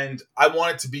 and I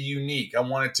want it to be unique. I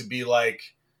want it to be like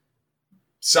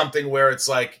something where it's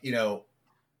like,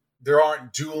 there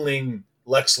aren't dueling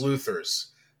Lex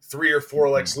Luthors, 3 or 4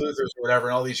 Lex Luthors or whatever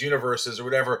in all these universes or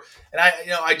whatever. And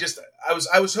I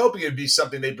was hoping it'd be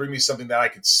something, they'd bring me something that I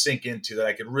could sink into, that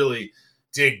I could really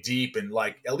dig deep and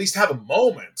like at least have a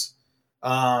moment.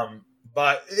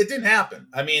 But it didn't happen.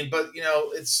 I mean, but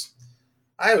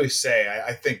I always say,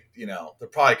 I think, they'll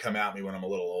probably come at me when I'm a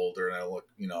little older and I look,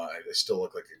 I still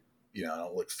look like, I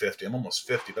don't look 50. I'm almost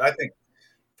 50, but I think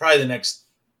probably the next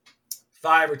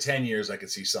 5 or 10 years, I could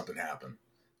see something happen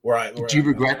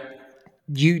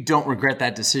you don't regret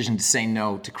that decision to say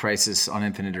no to Crisis on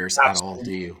Infinite Earths at all,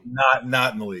 do you?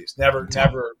 Not in the least. Never,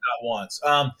 not once.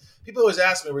 People always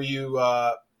ask me, were you,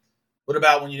 what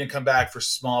about when you didn't come back for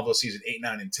Smallville season 8,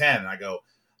 9, and 10? And I go,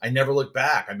 I never looked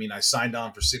back. I mean, I signed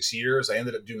on for 6 years. I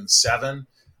ended up doing 7.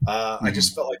 I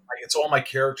just felt like it's all my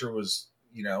character was,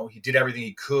 he did everything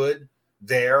he could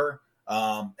there.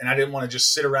 And I didn't want to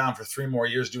just sit around for 3 more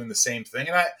years doing the same thing.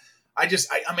 And I'm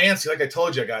antsy. Like I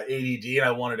told you, I got ADD and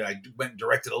I went and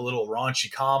directed a little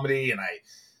raunchy comedy and I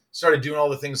started doing all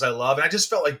the things I love. And I just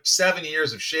felt like 7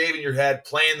 years of shaving your head,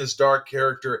 playing this dark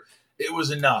character. It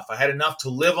was enough. I had enough to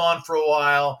live on for a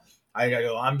while. I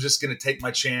go, I'm just going to take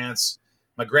my chance.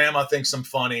 My grandma thinks I'm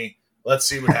funny. Let's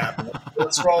see what happens.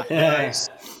 Let's roll the dice.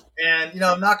 And,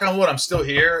 knock on wood, I'm still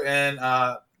here and,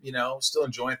 still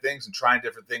enjoying things and trying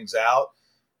different things out.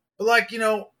 But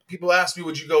people ask me,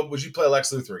 would you play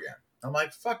Lex Luthor again? I'm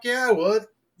like, fuck yeah, I would.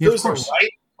 Yeah, if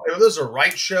it was the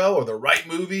right show or the right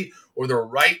movie or the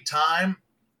right time,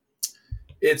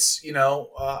 it's,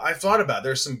 I've thought about it.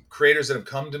 There's some creators that have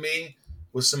come to me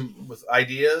with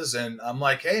ideas and I'm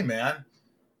like, hey man,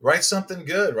 write something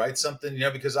good, write something,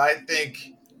 because I think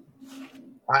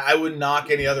I wouldn't knock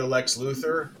any other Lex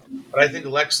Luthor, but I think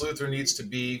Lex Luthor needs to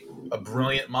be a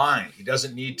brilliant mind. He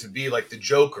doesn't need to be like the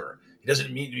Joker. He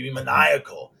doesn't need to be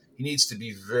maniacal. He needs to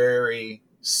be very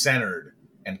centered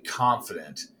and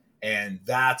confident. And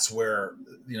that's where,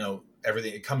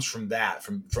 everything, it comes from that,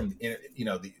 from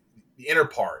the inner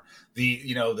part,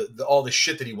 all the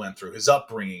shit that he went through, his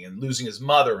upbringing and losing his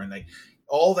mother and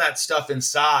all that stuff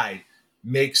inside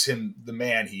makes him the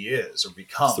man he is or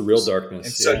becomes. It's the real darkness.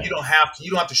 And so you don't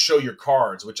have to show your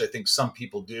cards, which I think some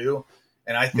people do.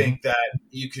 And I think that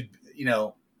you could,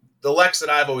 the Lex that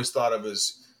I've always thought of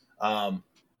as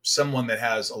someone that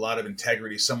has a lot of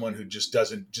integrity, someone who just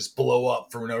doesn't just blow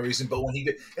up for no reason. But when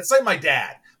it's like my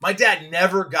dad. My dad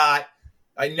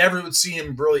I never would see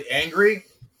him really angry,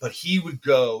 but he would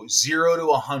go 0 to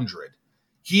 100.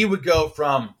 He would go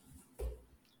from,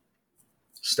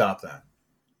 stop that.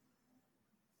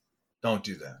 Don't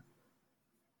do that.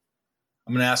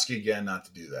 I'm going to ask you again not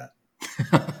to do that.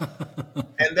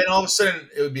 And then all of a sudden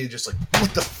it would be just like,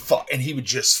 what the fuck? And he would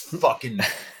just fucking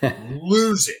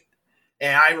lose it.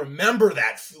 And I remember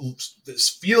this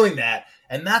feeling that,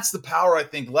 and that's the power I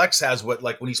think Lex has. When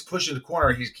he's pushing the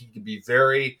corner, he can be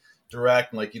very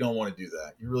direct and like, you don't want to do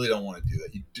that. You really don't want to do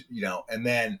that. And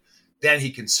then he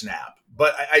can snap.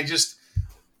 But I'd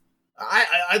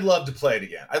love to play it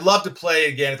again. I'd love to play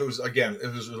it again if it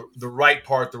was the right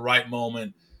part, the right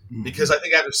moment. Because I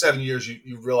think after 7 years,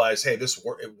 you realize, hey,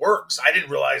 it works. I didn't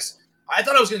realize. I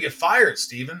thought I was going to get fired,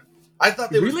 Steven. I thought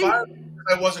they would fire me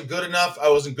because I wasn't good enough. I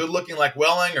wasn't good looking like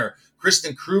Welling or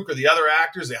Kristen Kruk or the other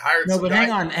actors. They hired. No, but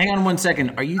hang on 1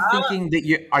 second. Are you thinking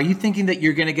that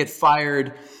you're going to get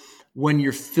fired when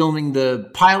you're filming the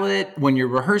pilot, when you're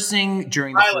rehearsing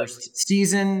during the first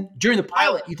season, during the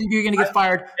pilot? You think you're going to get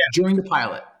fired during the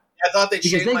pilot? I thought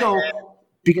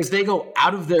because they go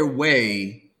out of their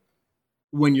way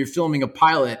when you're filming a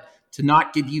pilot to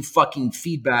not give you fucking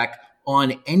feedback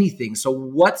on anything. So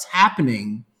what's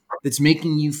happening that's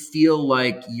making you feel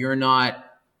like you're not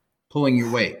pulling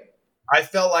your weight? I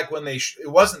felt like when it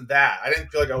wasn't that. I didn't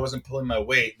feel like I wasn't pulling my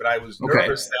weight, but I was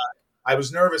nervous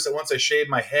that once I shaved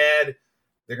my head,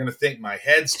 they're going to think my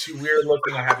head's too weird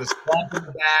looking. I have this bump in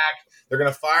the back. They're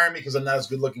going to fire me because I'm not as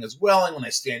good looking as Welling. When I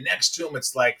stand next to him,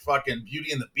 it's like fucking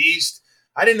Beauty and the Beast.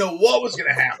 I didn't know what was going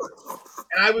to happen.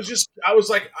 And I was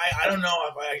like, I don't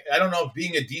know if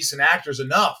being a decent actor is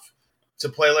enough to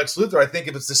play Lex Luthor. I think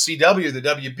if it's the CW, the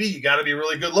WB, you got to be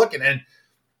really good looking. And,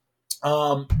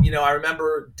 I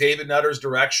remember David Nutter's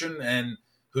direction, and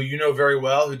who you know very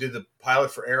well, who did the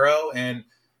pilot for Arrow. And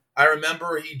I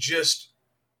remember he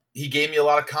gave me a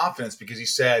lot of confidence because he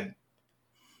said,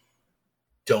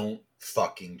 don't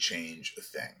fucking change a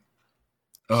thing.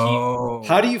 Oh,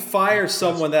 how do you fire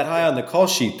someone that high on the call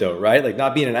sheet though? Right? Like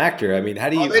not being an actor. I mean, how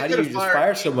do you just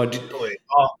fire someone?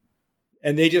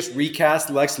 And they just recast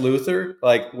Lex Luthor?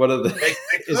 Like what are the,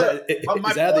 is that how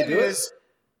they do it?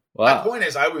 Wow. My point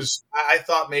is I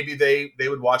thought maybe they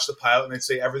would watch the pilot and they'd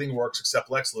say everything works except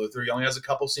Lex Luthor. He only has a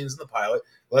couple scenes in the pilot.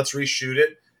 Let's reshoot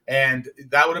it. And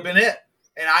that would have been it.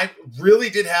 And I really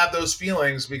did have those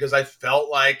feelings because I felt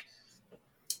like,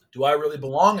 do I really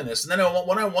belong in this? And then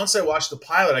once I watched the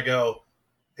pilot, I go,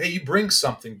 hey, you bring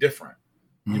something different.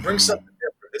 You bring something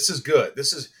different. This is good.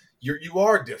 You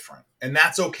are different. And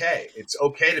that's okay. It's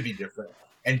okay to be different.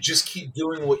 and just keep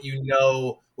doing what you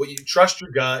know, what you trust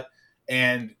your gut,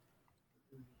 and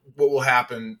what will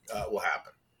happen will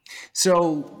happen.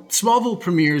 So Smallville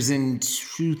premieres in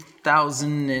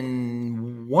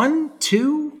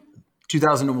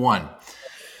 2001.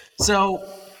 So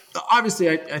obviously,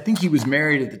 I think he was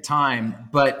married at the time,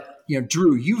 but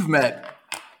Drew, you've met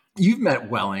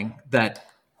Welling, that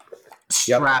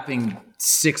strapping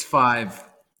 6'5".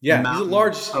 Yeah, he's a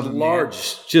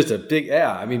large, just a big.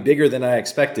 Yeah, I mean, bigger than I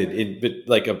expected. But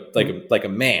like a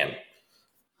man.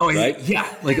 Oh, right?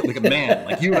 Yeah, like a man.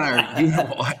 Like you and I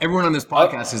are. Everyone on this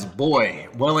podcast is boy.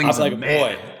 Welling's like a man.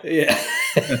 Boy. Yeah,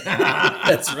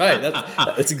 that's right.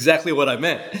 That's exactly what I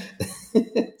meant.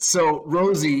 So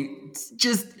Rosie,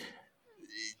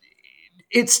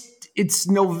 it's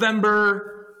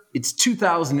November. It's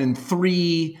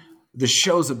 2003. The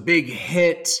show's a big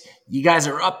hit. You guys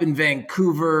are up in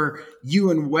Vancouver.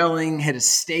 You and Welling hit a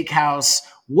steakhouse.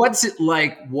 What's it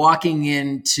like walking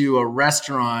into a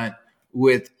restaurant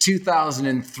with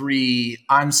 2003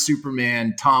 I'm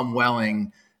Superman Tom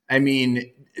Welling? I mean,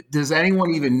 does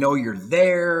anyone even know you're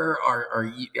there?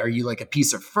 Are you like a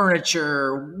piece of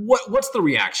furniture? What's the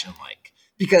reaction like?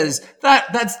 Because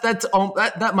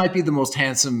that might be the most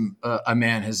handsome a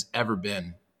man has ever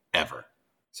been, ever.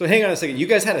 So hang on a second. You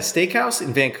guys had a steakhouse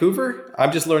in Vancouver?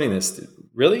 I'm just learning this.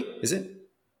 Really? Is it?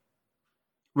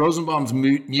 Rosenbaum's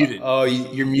muted. You're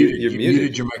muted. You're you muted.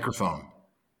 muted your microphone.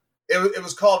 It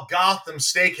was called Gotham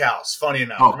Steakhouse. Funny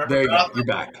enough. Oh, Remember there you go. Gotham? You're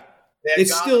back.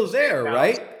 It's still there,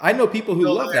 right? I know people who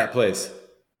love that place.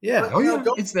 Yeah. Oh, yeah.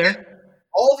 It's there.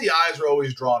 All the eyes are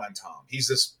always drawn on Tom. He's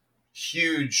this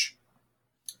huge,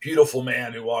 beautiful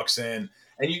man who walks in,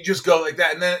 and you just go like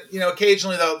that. And then,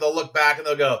 occasionally they'll look back and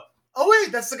they'll go, oh,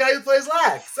 wait, that's the guy who plays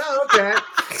Lex. Oh, okay.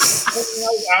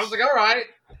 I was like, all right.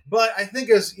 But I think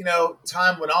as,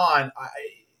 time went on,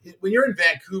 when you're in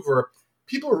Vancouver,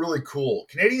 people are really cool.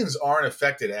 Canadians aren't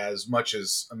affected as much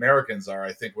as Americans are,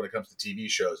 I think, when it comes to TV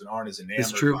shows, and aren't as enamored.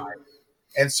 It's true. By it.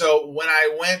 And so when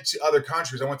I went to other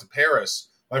countries, I went to Paris.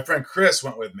 My friend Chris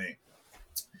went with me.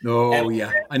 Oh,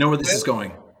 yeah. I know where this is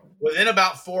going. Within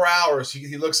about 4 hours,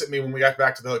 he looks at me when we got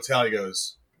back to the hotel. He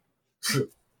goes,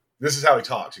 this is how he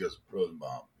talks. He goes,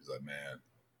 Rosenbaum. He's like, man,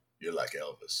 you're like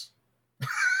Elvis.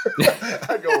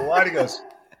 I go, why? He goes,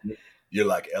 you're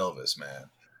like Elvis, man.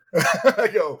 I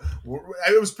go,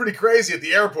 it was pretty crazy at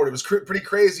the airport. It was pretty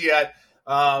crazy at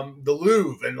the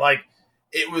Louvre. And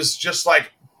it was just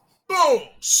like, boom,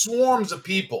 swarms of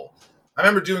people. I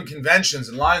remember doing conventions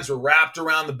and lines were wrapped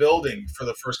around the building for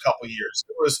the first couple of years.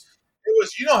 It was,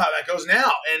 you know how that goes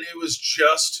now. And it was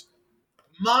just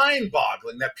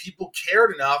mind-boggling that people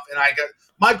cared enough. And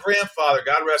my grandfather,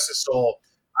 God rest his soul,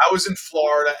 I was in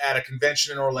Florida at a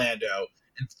convention in Orlando,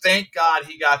 and thank God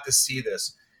he got to see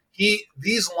this.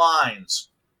 These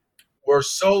lines were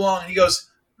so long. He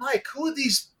goes, Mike, who are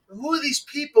these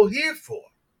people here for?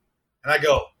 And I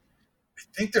go, I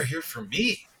think they're here for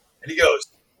me. And he goes,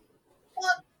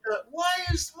 what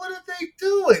are they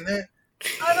doing?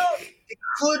 He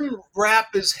couldn't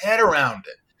wrap his head around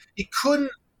it. He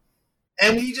couldn't.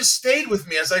 And he just stayed with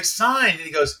me as I signed. And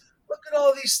he goes, look at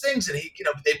all these things. And they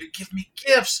would give me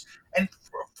gifts. And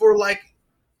for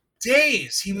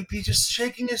days, he would be just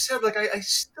shaking his head. Like, I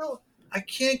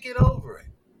can't get over it.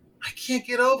 I can't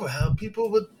get over how people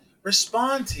would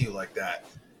respond to you like that.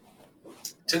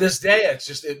 To this day,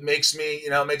 it makes me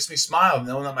smile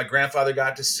knowing that my grandfather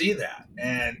got to see that.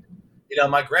 And,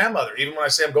 my grandmother, even when I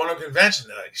say I'm going to a convention,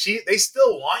 they're like, they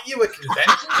still want you at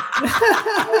convention?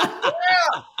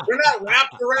 Yeah, they're not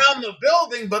wrapped around the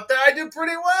building, but I do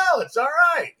pretty well. It's all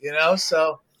right,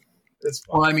 so it's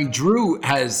fun. Well, I mean, we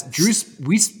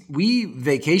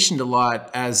vacationed a lot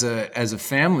as a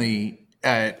family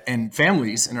and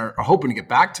families, and are hoping to get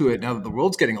back to it now that the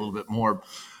world's getting a little bit more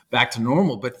back to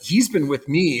normal. But he's been with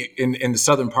me in the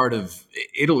southern part of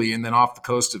Italy, and then off the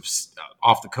coast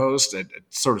at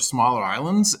sort of smaller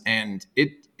islands, and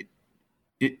it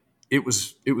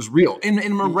was real in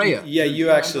Moorea. Yeah, you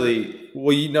actually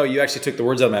took the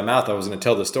words out of my mouth. I was going to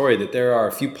tell the story that there are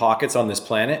a few pockets on this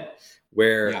planet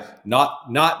where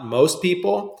not most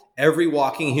people, every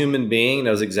walking human being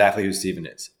knows exactly who Steven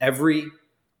is. Every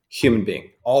human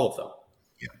being, all of them.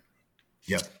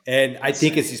 Yeah. And I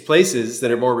think it's these places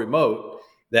that are more remote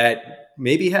that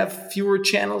maybe have fewer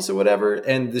channels or whatever.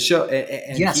 And the show,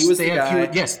 and yes, he was they the have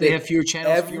guy. Yes, they have fewer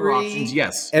channels, fewer options.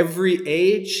 Yes, every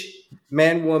age,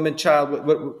 man, woman, child,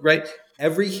 right?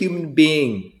 Every human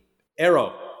being,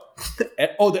 arrow.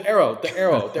 Oh, the arrow.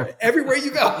 They're everywhere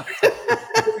you go.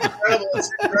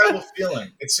 It's an incredible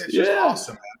feeling. It's just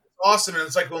awesome, man. It's awesome, and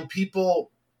it's like when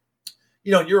people,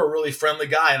 you're a really friendly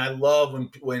guy, and I love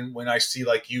when I see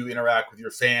like you interact with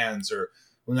your fans, or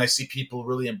when I see people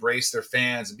really embrace their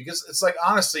fans, because it's like,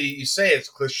 honestly, you say it's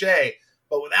cliche,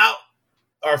 but without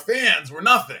our fans, we're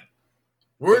nothing.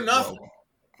 We're nothing.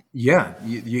 Yeah,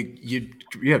 you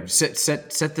set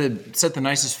the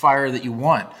nicest fire that you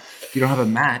want. If you don't have a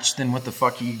match, then what the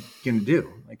fuck are you gonna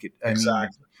do?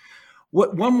 Exactly.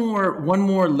 One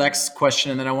more Lex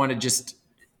question, and then I want to just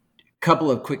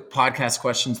couple of quick podcast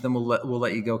questions. Then we'll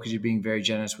let you go because you're being very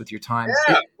generous with your time.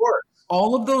 Yeah, of course.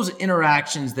 All of those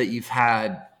interactions that you've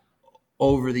had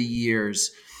over the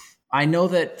years, I know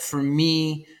that for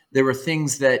me, there were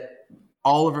things that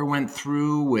Oliver went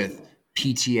through with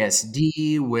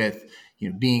PTSD, with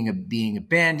being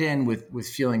abandoned, with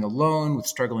feeling alone, with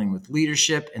struggling with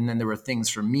leadership, and then there were things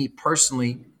for me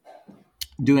personally,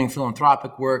 doing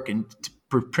philanthropic work and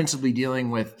principally dealing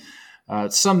with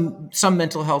some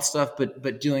mental health stuff,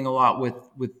 but dealing a lot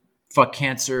with fuck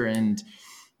cancer and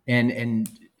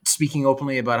speaking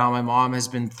openly about how my mom has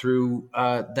been through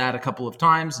that a couple of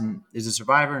times and is a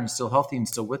survivor and still healthy and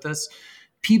still with us.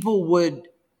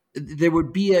 There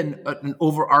would be an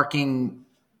overarching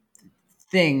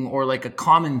thing, or like a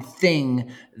common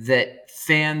thing that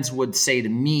fans would say to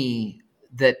me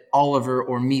that Oliver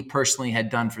or me personally had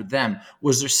done for them.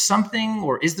 Was there something,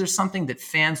 or is there something that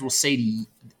fans will say to you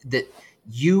that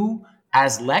you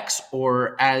as Lex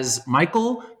or as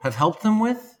Michael have helped them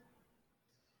with?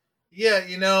 Yeah,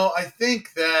 I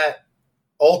think that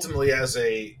ultimately, as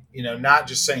a, not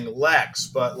just saying Lex,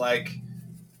 but like,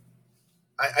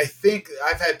 I think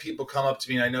I've had people come up to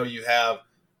me, and I know you have,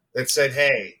 that said,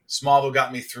 hey, Smallville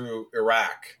got me through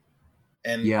Iraq,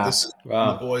 and this is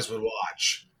what the boys would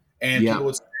watch. And people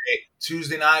would say,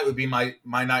 Tuesday night would be my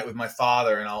night with my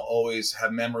father, and I'll always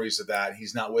have memories of that.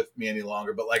 He's not with me any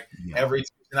longer, but like every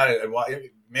Tuesday night,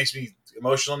 it makes me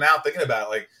emotional now thinking about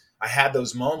it. Like, I had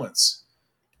those moments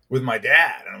with my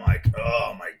dad, and I'm like,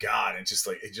 oh my God. And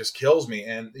it just kills me.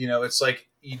 And, it's like,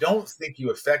 you don't think you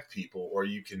affect people, or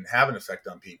you can have an effect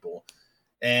on people.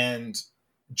 And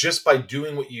just by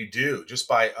doing what you do, just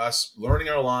by us learning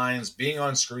our lines, being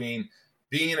on screen,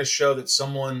 being in a show that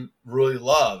someone really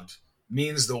loved,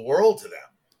 means the world to them.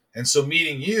 And so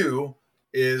meeting you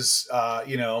is,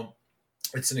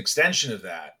 it's an extension of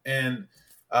that. And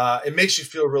it makes you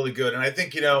feel really good. And I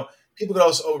think, people could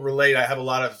also relate. I have a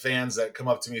lot of fans that come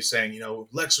up to me saying,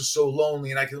 Lex was so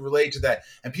lonely, and I can relate to that.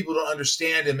 And people don't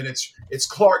understand him. And it's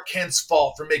Clark Kent's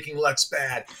fault for making Lex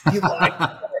bad. He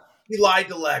lied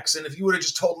to Lex. And if you would have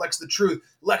just told Lex the truth,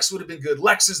 Lex would have been good.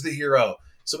 Lex is the hero.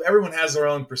 So everyone has their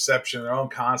own perception, their own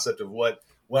concept of what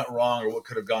went wrong or what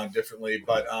could have gone differently.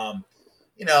 But,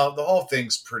 the whole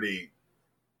thing's pretty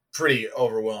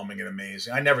overwhelming and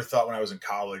amazing. I never thought when I was in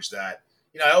college that,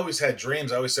 I always had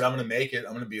dreams. I always said, I'm going to make it.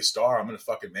 I'm going to be a star. I'm going to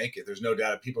fucking make it. There's no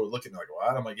doubt. People would look at me like,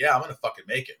 what? I'm like, yeah, I'm going to fucking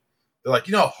make it. They're like,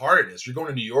 how hard it is. You're going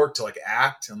to New York to like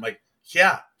act. And I'm like,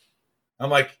 yeah. I'm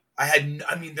like,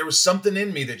 there was something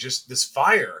in me that just, this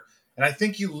fire. And I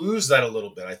think you lose that a little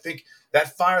bit. I think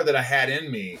that fire that I had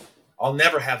in me, I'll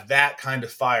never have that kind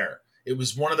of fire. It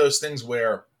was one of those things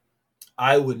where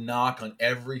I would knock on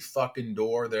every fucking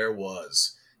door there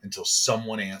was until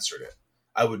someone answered it.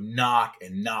 I would knock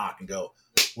and go,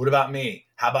 what about me?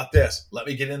 How about this? Let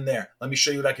me get in there. Let me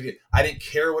show you what I could do. I didn't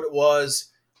care what it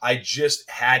was. I just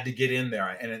had to get in there.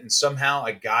 And somehow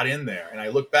I got in there. And I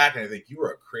look back and I think, you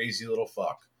were a crazy little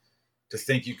fuck to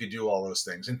think you could do all those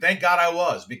things. And thank God I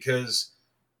was, because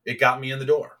it got me in the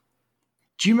door.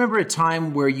 Do you remember a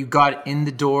time where you got in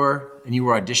the door and you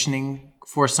were auditioning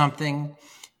for something,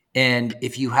 and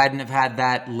if you hadn't have had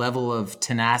that level of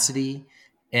tenacity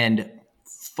and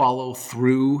follow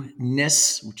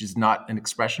through-ness, which is not an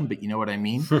expression, but you know what I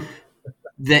mean,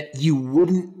 that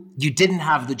you didn't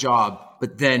have the job,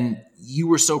 but then you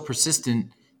were so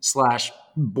persistent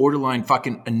 / borderline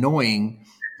fucking annoying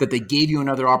that they gave you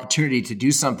another opportunity to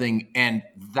do something, and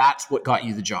that's what got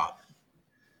you the job?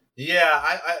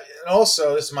 Yeah, and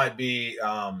also this might be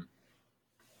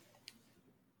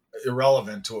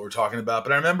irrelevant to what we're talking about,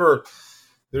 but I remember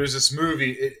there's this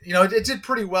movie. It did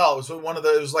pretty well. It was one of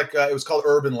the. It was like it was called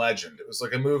Urban Legend. It was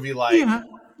like a movie like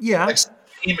Like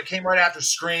Scream. It came right after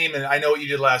Scream, and I Know What You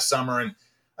Did Last Summer. And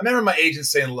I remember my agent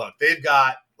saying, "Look, they've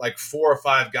got like 4 or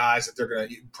 5 guys that they're going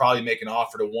to probably make an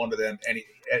offer to one of them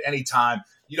at any time.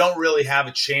 You don't really have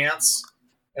a chance."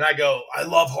 And I go, "I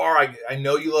love horror. I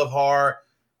know you love horror.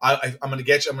 I'm going to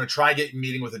get you. I'm going to try and get you a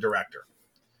meeting with the director."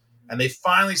 And they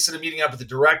finally set a meeting up with the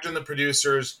director and the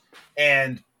producers.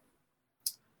 And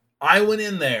I went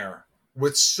in there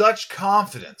with such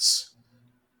confidence,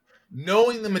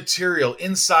 knowing the material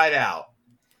inside out,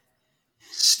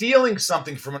 stealing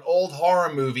something from an old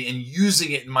horror movie and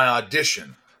using it in my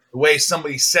audition, the way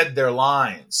somebody said their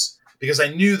lines, because I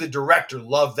knew the director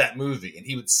loved that movie and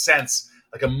he would sense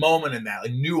like a moment in that, a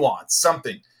nuance,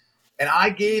 something. And I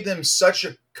gave them such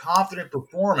a confident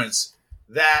performance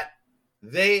that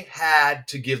they had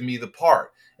to give me the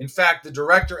part. In fact, the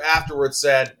director afterwards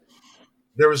said,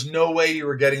 there was no way you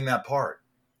were getting that part.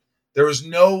 There was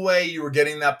no way you were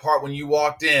getting that part when you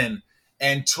walked in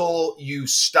until you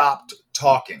stopped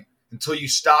talking, until you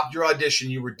stopped your audition,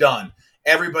 you were done.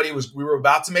 We were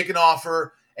about to make an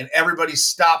offer and everybody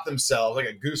stopped themselves like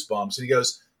a goosebumps. And he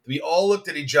goes, we all looked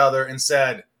at each other and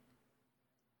said,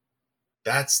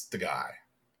 that's the guy.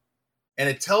 And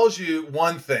it tells you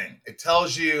one thing. It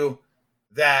tells you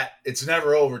that it's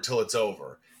never over till it's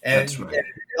over. And That's right.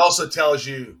 It also tells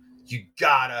you, you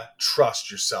gotta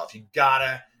trust yourself. You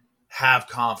gotta have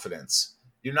confidence.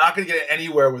 You're not going to get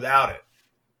anywhere without it.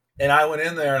 And I went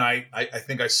in there and I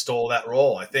think I stole that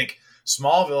role. I think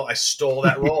Smallville, I stole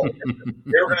that role.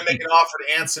 They were going to make an offer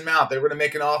to Anson Mount. They were going to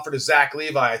make an offer to Zach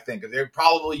Levi, I think. They were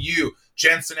probably you,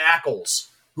 Jensen Ackles,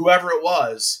 whoever it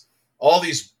was. All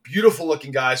these beautiful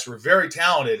looking guys who were very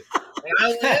talented. And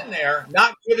I went in there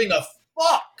not giving a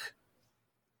fuck.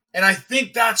 And I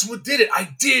think that's what did it.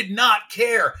 I did not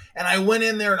care. And I went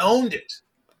in there and owned it.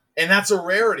 And that's a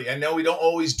rarity. I know we don't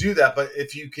always do that, but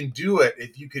if you can do it,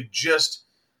 if you could just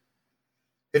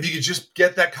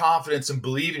get that confidence and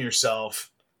believe in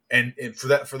yourself, and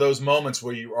for those moments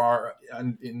where you are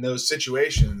in those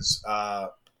situations,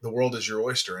 the world is your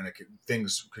oyster, and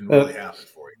things can really happen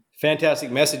for you.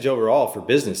 Fantastic message overall for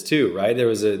business too, right? There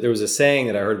was a saying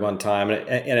that I heard one time,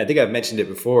 and I think I've mentioned it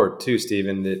before too,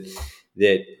 Stephen,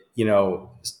 that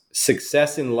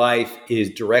success in life is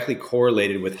directly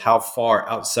correlated with how far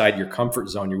outside your comfort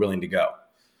zone you're willing to go.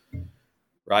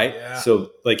 Right? Yeah.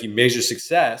 So like you measure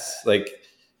success, like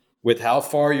with how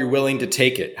far you're willing to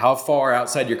take it, how far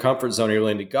outside your comfort zone you're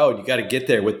willing to go. You got to get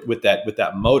there with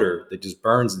that motor that just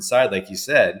burns inside, like you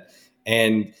said,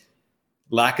 and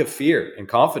lack of fear and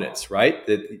confidence, right?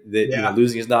 That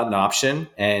losing is not an option.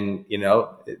 And,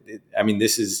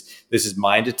 this is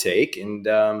mine to take. And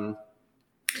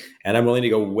I'm willing to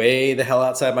go way the hell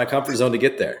outside my comfort zone to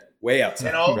get there. Way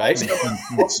outside, right?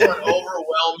 Also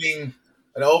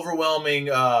an overwhelming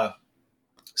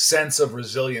sense of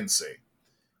resiliency.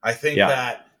 I think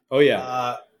that. Oh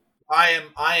yeah. I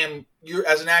am. You're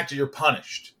as an actor, you're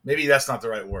punished. Maybe that's not the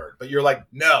right word, but you're like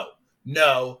no,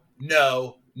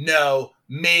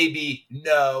 maybe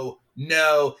no,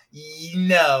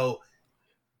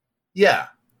 yeah,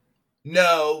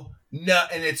 no,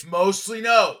 and it's mostly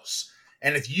no's.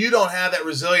 And if you don't have that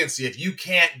resiliency, if you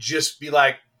can't just be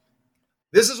like,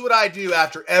 this is what I do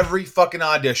after every fucking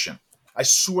audition. I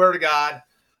swear to God,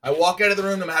 I walk out of the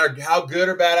room no matter how good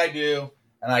or bad I do.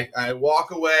 And I walk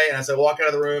away. And as I walk out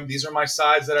of the room, these are my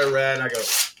sides that I read. And I go,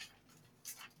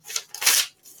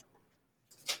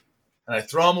 and I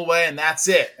throw them away and that's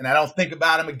it. And I don't think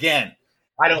about them again.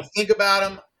 I don't think about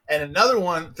them. And another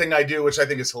one thing I do, which I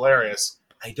think is hilarious,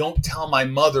 I don't tell my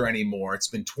mother anymore. It's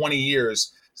been 20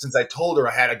 years since I told her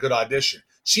I had a good audition.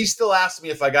 She still asks me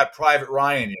if I got Private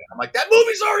Ryan yet. I'm like, that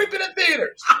movie's already been in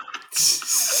theaters.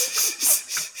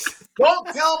 Don't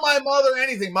tell my mother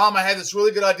anything. Mom, I had this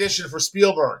really good audition for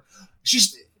Spielberg.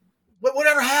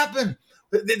 Whatever happened?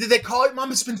 Did they call it?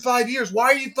 Mom, it's been 5 years.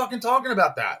 Why are you fucking talking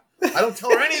about that? I don't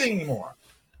tell her anything anymore.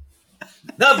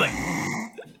 Nothing.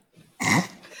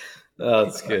 Oh,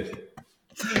 that's good.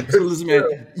 So listen,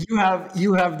 man,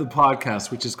 you have the podcast,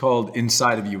 which is called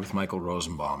Inside of You with Michael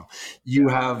Rosenbaum. You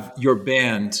have your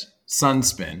band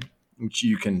Sunspin, which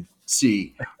you can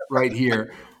see right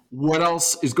here. What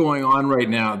else is going on right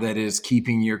now that is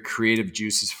keeping your creative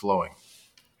juices flowing?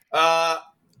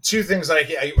 Two things I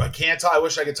can't talk. I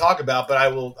wish I could talk about, but I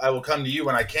will come to you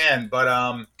when I can. But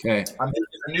okay, I'm doing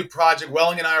a new project.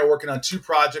 Welling and I are working on two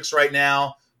projects right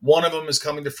now. One of them is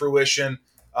coming to fruition.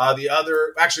 The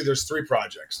other, actually, there's three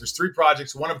projects. There's three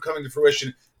projects. One of them coming to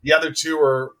fruition. The other two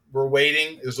we're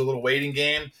waiting. There's a little waiting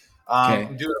game.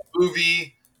 I'm doing a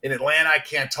movie in Atlanta I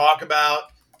can't talk about.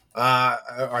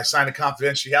 I signed a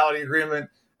confidentiality agreement.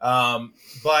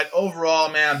 But overall,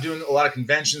 man, I'm doing a lot of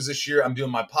conventions this year. I'm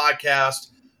doing my podcast.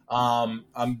 I'm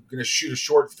going to shoot a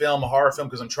short film, a horror film,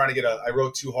 because I'm trying to I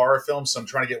wrote 2 horror films, so I'm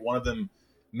trying to get one of them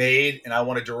made, and I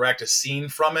want to direct a scene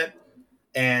from it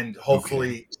and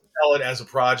hopefully sell it as a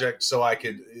project so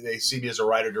they see me as a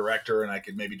writer director and I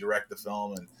could maybe direct the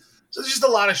film. And so it's just a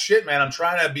lot of shit, man. I'm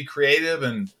trying to be creative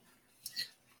and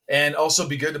also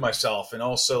be good to myself, and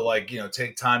also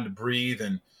take time to breathe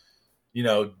and,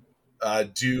 do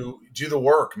the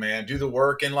work, man, do the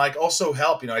work, and also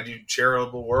help. I do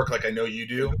charitable work like I know you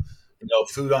do.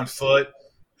 food on foot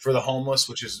for the homeless,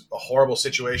 which is a horrible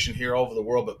situation here all over the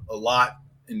world, but a lot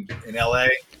in LA.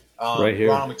 Right here.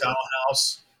 Ronald McDonald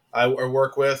House I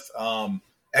work with,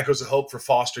 Echoes of Hope for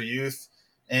foster youth,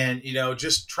 and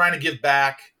just trying to give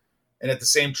back, and at the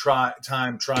same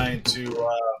time trying to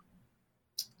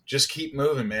just keep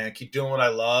moving, man, keep doing what I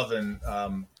love, and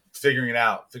figuring it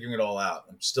all out.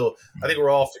 I think we're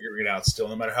all figuring it out still.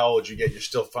 No matter how old you get, you're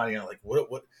still finding out, like,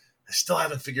 what I still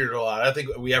haven't figured it all out. I don't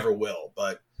think we ever will,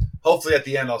 but hopefully at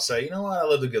the end I'll say, you know what, I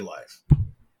lived a good life.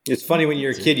 It's funny when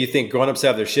you're a kid, you think grown-ups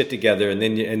have their shit together, and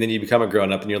then you become a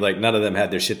grown-up, and you're like, none of them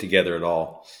had their shit together at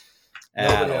all.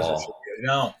 Nobody has their shit together.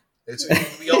 No,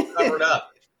 we all covered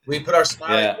up. We put our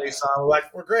smiley face on. We're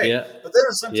like, we're great. Yeah. But then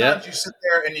sometimes you sit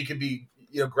there and you can be,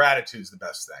 gratitude's the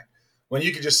best thing. When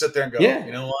you can just sit there and go,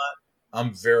 you know what?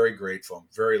 I'm very grateful. I'm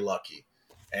very lucky.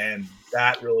 And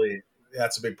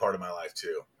that's a big part of my life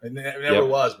too. And it never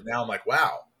was, but now I'm like,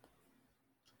 wow,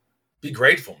 be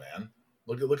grateful, man.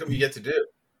 Look at what you get to do.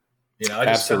 I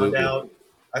just found out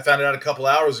a couple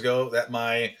hours ago that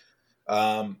my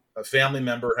a family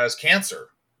member has cancer.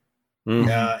 Mm-hmm.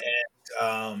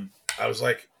 And I was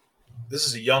like, this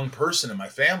is a young person in my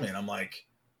family. And I'm like,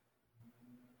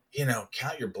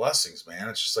 count your blessings, man.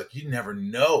 It's just like, you never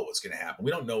know what's going to happen.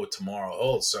 We don't know what tomorrow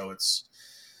holds. So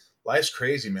life's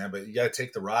crazy, man, but you got to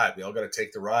take the ride. We all got to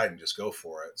take the ride and just go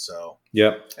for it. So,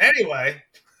 anyway.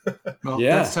 Well,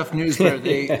 that's tough news. But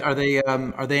are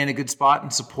they in a good spot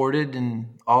and supported and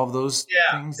all of those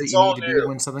things that you need to do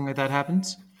when something like that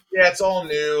happens? Yeah, it's all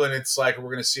new, and it's like,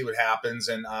 we're going to see what happens.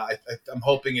 And I'm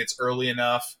hoping it's early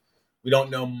enough. We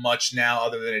don't know much now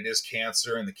other than it is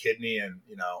cancer in the kidney. And,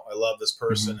 I love this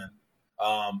person.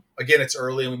 Mm-hmm. And again, it's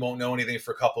early and we won't know anything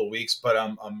for a couple of weeks, but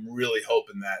I'm really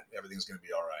hoping that everything's going to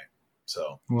be all right.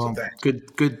 So thanks.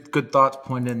 Good thoughts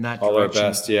pointed in that all direction. Our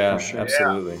best. Yeah, sure.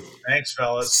 Absolutely. Yeah. Thanks,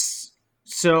 fellas.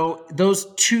 So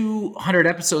those 200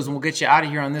 episodes, and we'll get you out of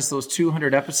here on this, those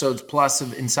 200 episodes plus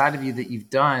of Inside of You that you've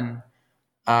done,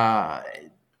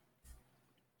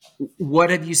 what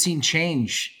have you seen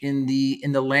change in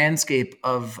the landscape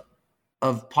of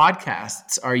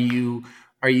podcasts? Are you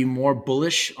more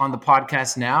bullish on the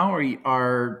podcast now,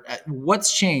 or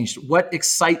what's changed? What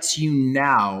excites you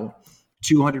now,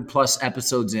 200 plus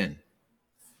episodes in?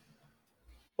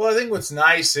 Well, I think what's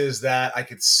nice is that I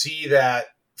could see that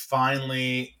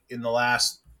finally in the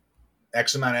last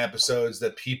X amount of episodes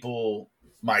that people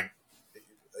that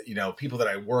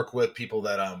I work with, people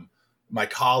that my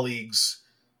colleagues,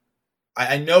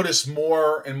 I notice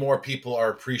more and more people are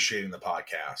appreciating the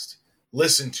podcast,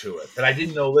 listen to it, that I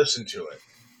didn't know listen to it,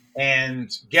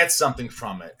 and get something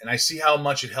from it. And I see how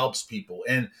much it helps people.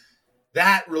 And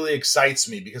that really excites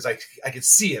me because I could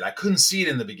see it. I couldn't see it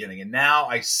in the beginning, and now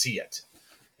I see it.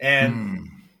 And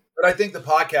but I think the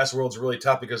podcast world's really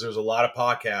tough because there's a lot of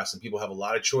podcasts and people have a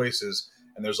lot of choices,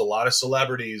 and there's a lot of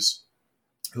celebrities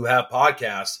who have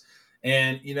podcasts.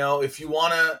 And, if you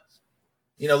want to,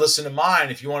 listen to mine,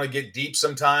 if you want to get deep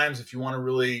sometimes, if you want to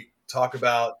really talk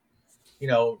about,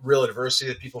 real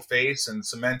adversity that people face and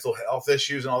some mental health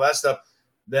issues and all that stuff,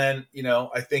 then,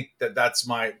 I think that's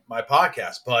my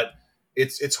podcast. But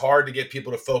it's hard to get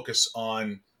people to focus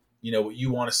on, what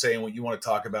you want to say and what you want to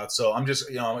talk about. So I'm just,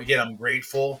 again, I'm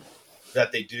grateful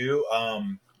that they do.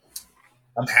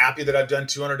 I'm happy that I've done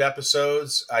 200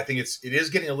 episodes. I think it is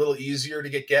getting a little easier to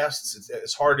get guests. It's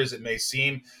as hard as it may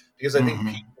seem, because I think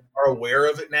people are aware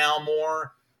of it now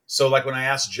more. So like when I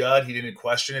asked Judd, he didn't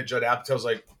question it. Judd Apatow was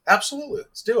like, absolutely,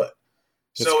 let's do it.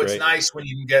 That's great. It's nice when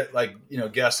you can get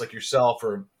guests like yourself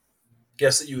or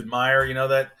guests that you admire,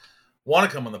 that want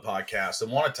to come on the podcast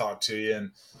and want to talk to you.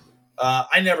 And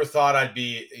I never thought I'd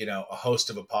be, a host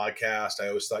of a podcast. I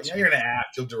always thought, you're going to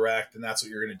act, you'll direct, and that's what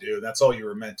you're going to do. And that's all you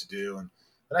were meant to do. And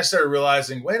then I started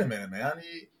realizing, wait a minute, man,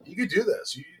 you could do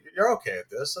this. You're okay at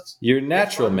this. You're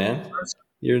natural, man.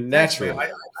 You're natural.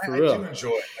 Thanks, man. I do enjoy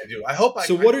it. I do. I hope.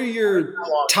 So, what are your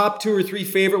top 2 or 3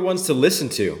 favorite ones to listen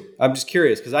to? I'm just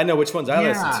curious because I know which ones I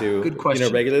listen to, good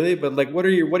question. Regularly. But what are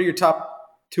your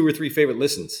top 2 or 3 favorite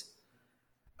listens?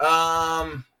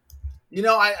 I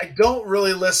don't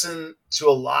really listen to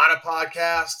a lot of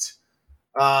podcasts,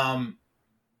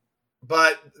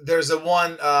 but there's a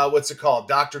one. What's it called?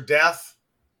 Dr. Death.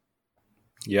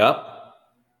 Yep.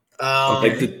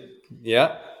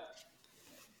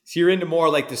 So you're into more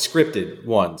like the scripted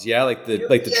ones, yeah, like the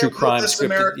true crime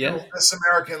scripted, This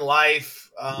American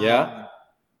Life. Have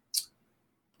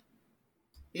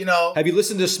you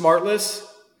listened to Smartless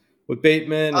with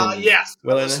Bateman? Yes,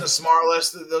 I listened to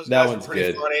Smartless. Those guys are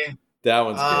pretty funny. That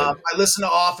one's good. I listen to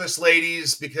Office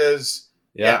Ladies because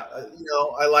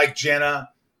I like Jenna,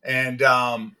 and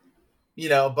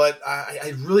but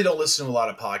I really don't listen to a lot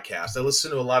of podcasts. I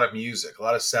listen to a lot of music, a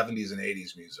lot of 70s and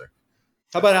 80s music.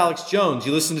 How about Alex Jones?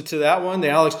 You listened to that one, the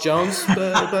Alex Jones? What's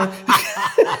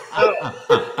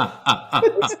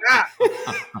that?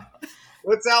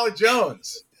 What's Alex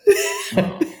Jones?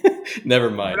 Never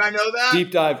mind. Did I know that?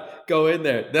 Deep dive. Go in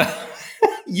there.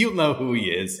 You'll know who he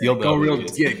is. You'll know who he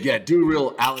is. Do a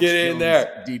real Alex Get in Jones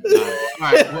there. deep dive.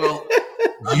 All right. Well,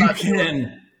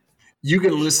 you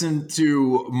can listen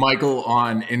to Michael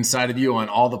on Inside of You on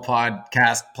all the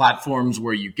podcast platforms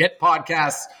where you get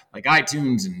podcasts, like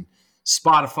iTunes and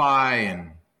Spotify,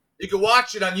 and you can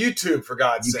watch it on YouTube, for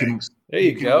God's sakes. There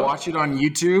you go. Can watch it on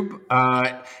YouTube.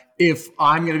 If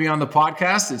I'm going to be on the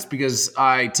podcast, it's because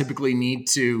I typically need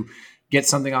to get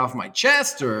something off my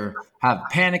chest or have a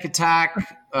panic attack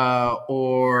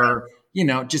or,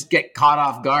 just get caught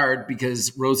off guard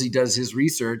because Rosie does his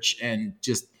research and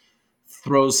just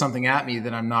throws something at me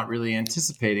that I'm not really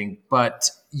anticipating. But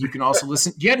you can also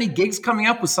listen. Do you have any gigs coming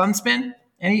up with Sunspin?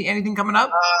 Anything coming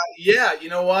up? Yeah, you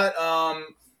know what?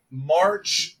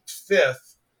 March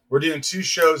 5th, we're doing 2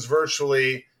 shows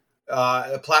virtually,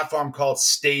 a platform called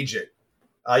Stage It.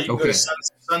 You can go to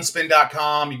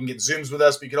sunspin.com. You can get Zooms with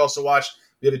us, but you can also watch.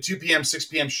 We have a 2 p.m., 6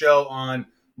 p.m. show on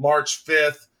March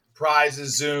 5th.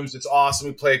 Prizes, Zooms. It's awesome.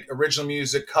 We play original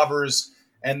music, covers,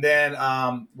 and then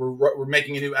we're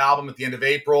making a new album at the end of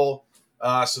April.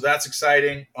 So that's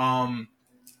exciting. And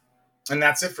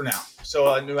that's it for now.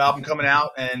 So a new album coming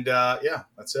out, and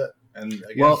that's it. And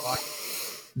again,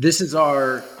 this is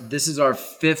our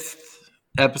 5th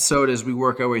episode as we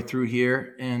work our way through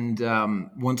here, and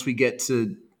once we get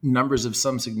to numbers of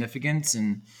some significance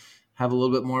and have a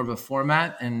little bit more of a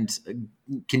format and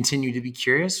continue to be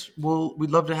curious,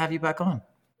 we'd love to have you back on.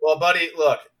 Well, buddy,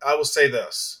 look, I will say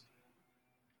this,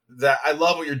 that I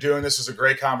love what you're doing. This is a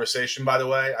great conversation, by the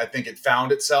way. I think it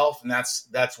found itself, and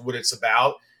that's what it's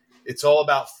about. It's all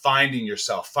about finding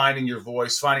yourself, finding your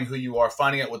voice, finding who you are,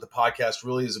 finding out what the podcast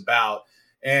really is about.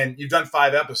 And you've done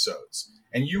 5 episodes,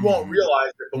 and you won't realize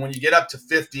it, but when you get up to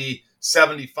 50,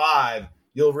 75,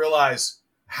 you'll realize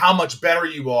how much better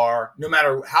you are. No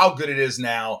matter how good it is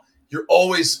now, there's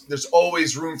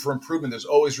always room for improvement. There's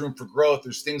always room for growth.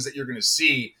 There's things that you're going to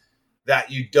see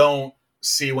that you don't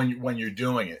see when you're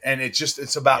doing it. And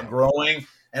it's about growing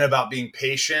and about being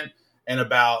patient and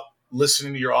about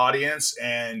listening to your audience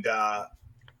and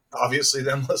obviously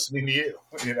them listening to you,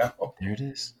 There it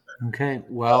is. Okay.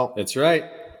 Well, that's right.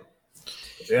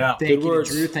 Yeah. Thank you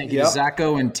to Drew. Thank you to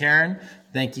Zacho and Taryn.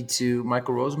 Thank you to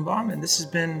Michael Rosenbaum. And this has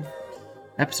been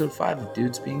episode 5 of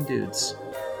Dudes Being Dudes.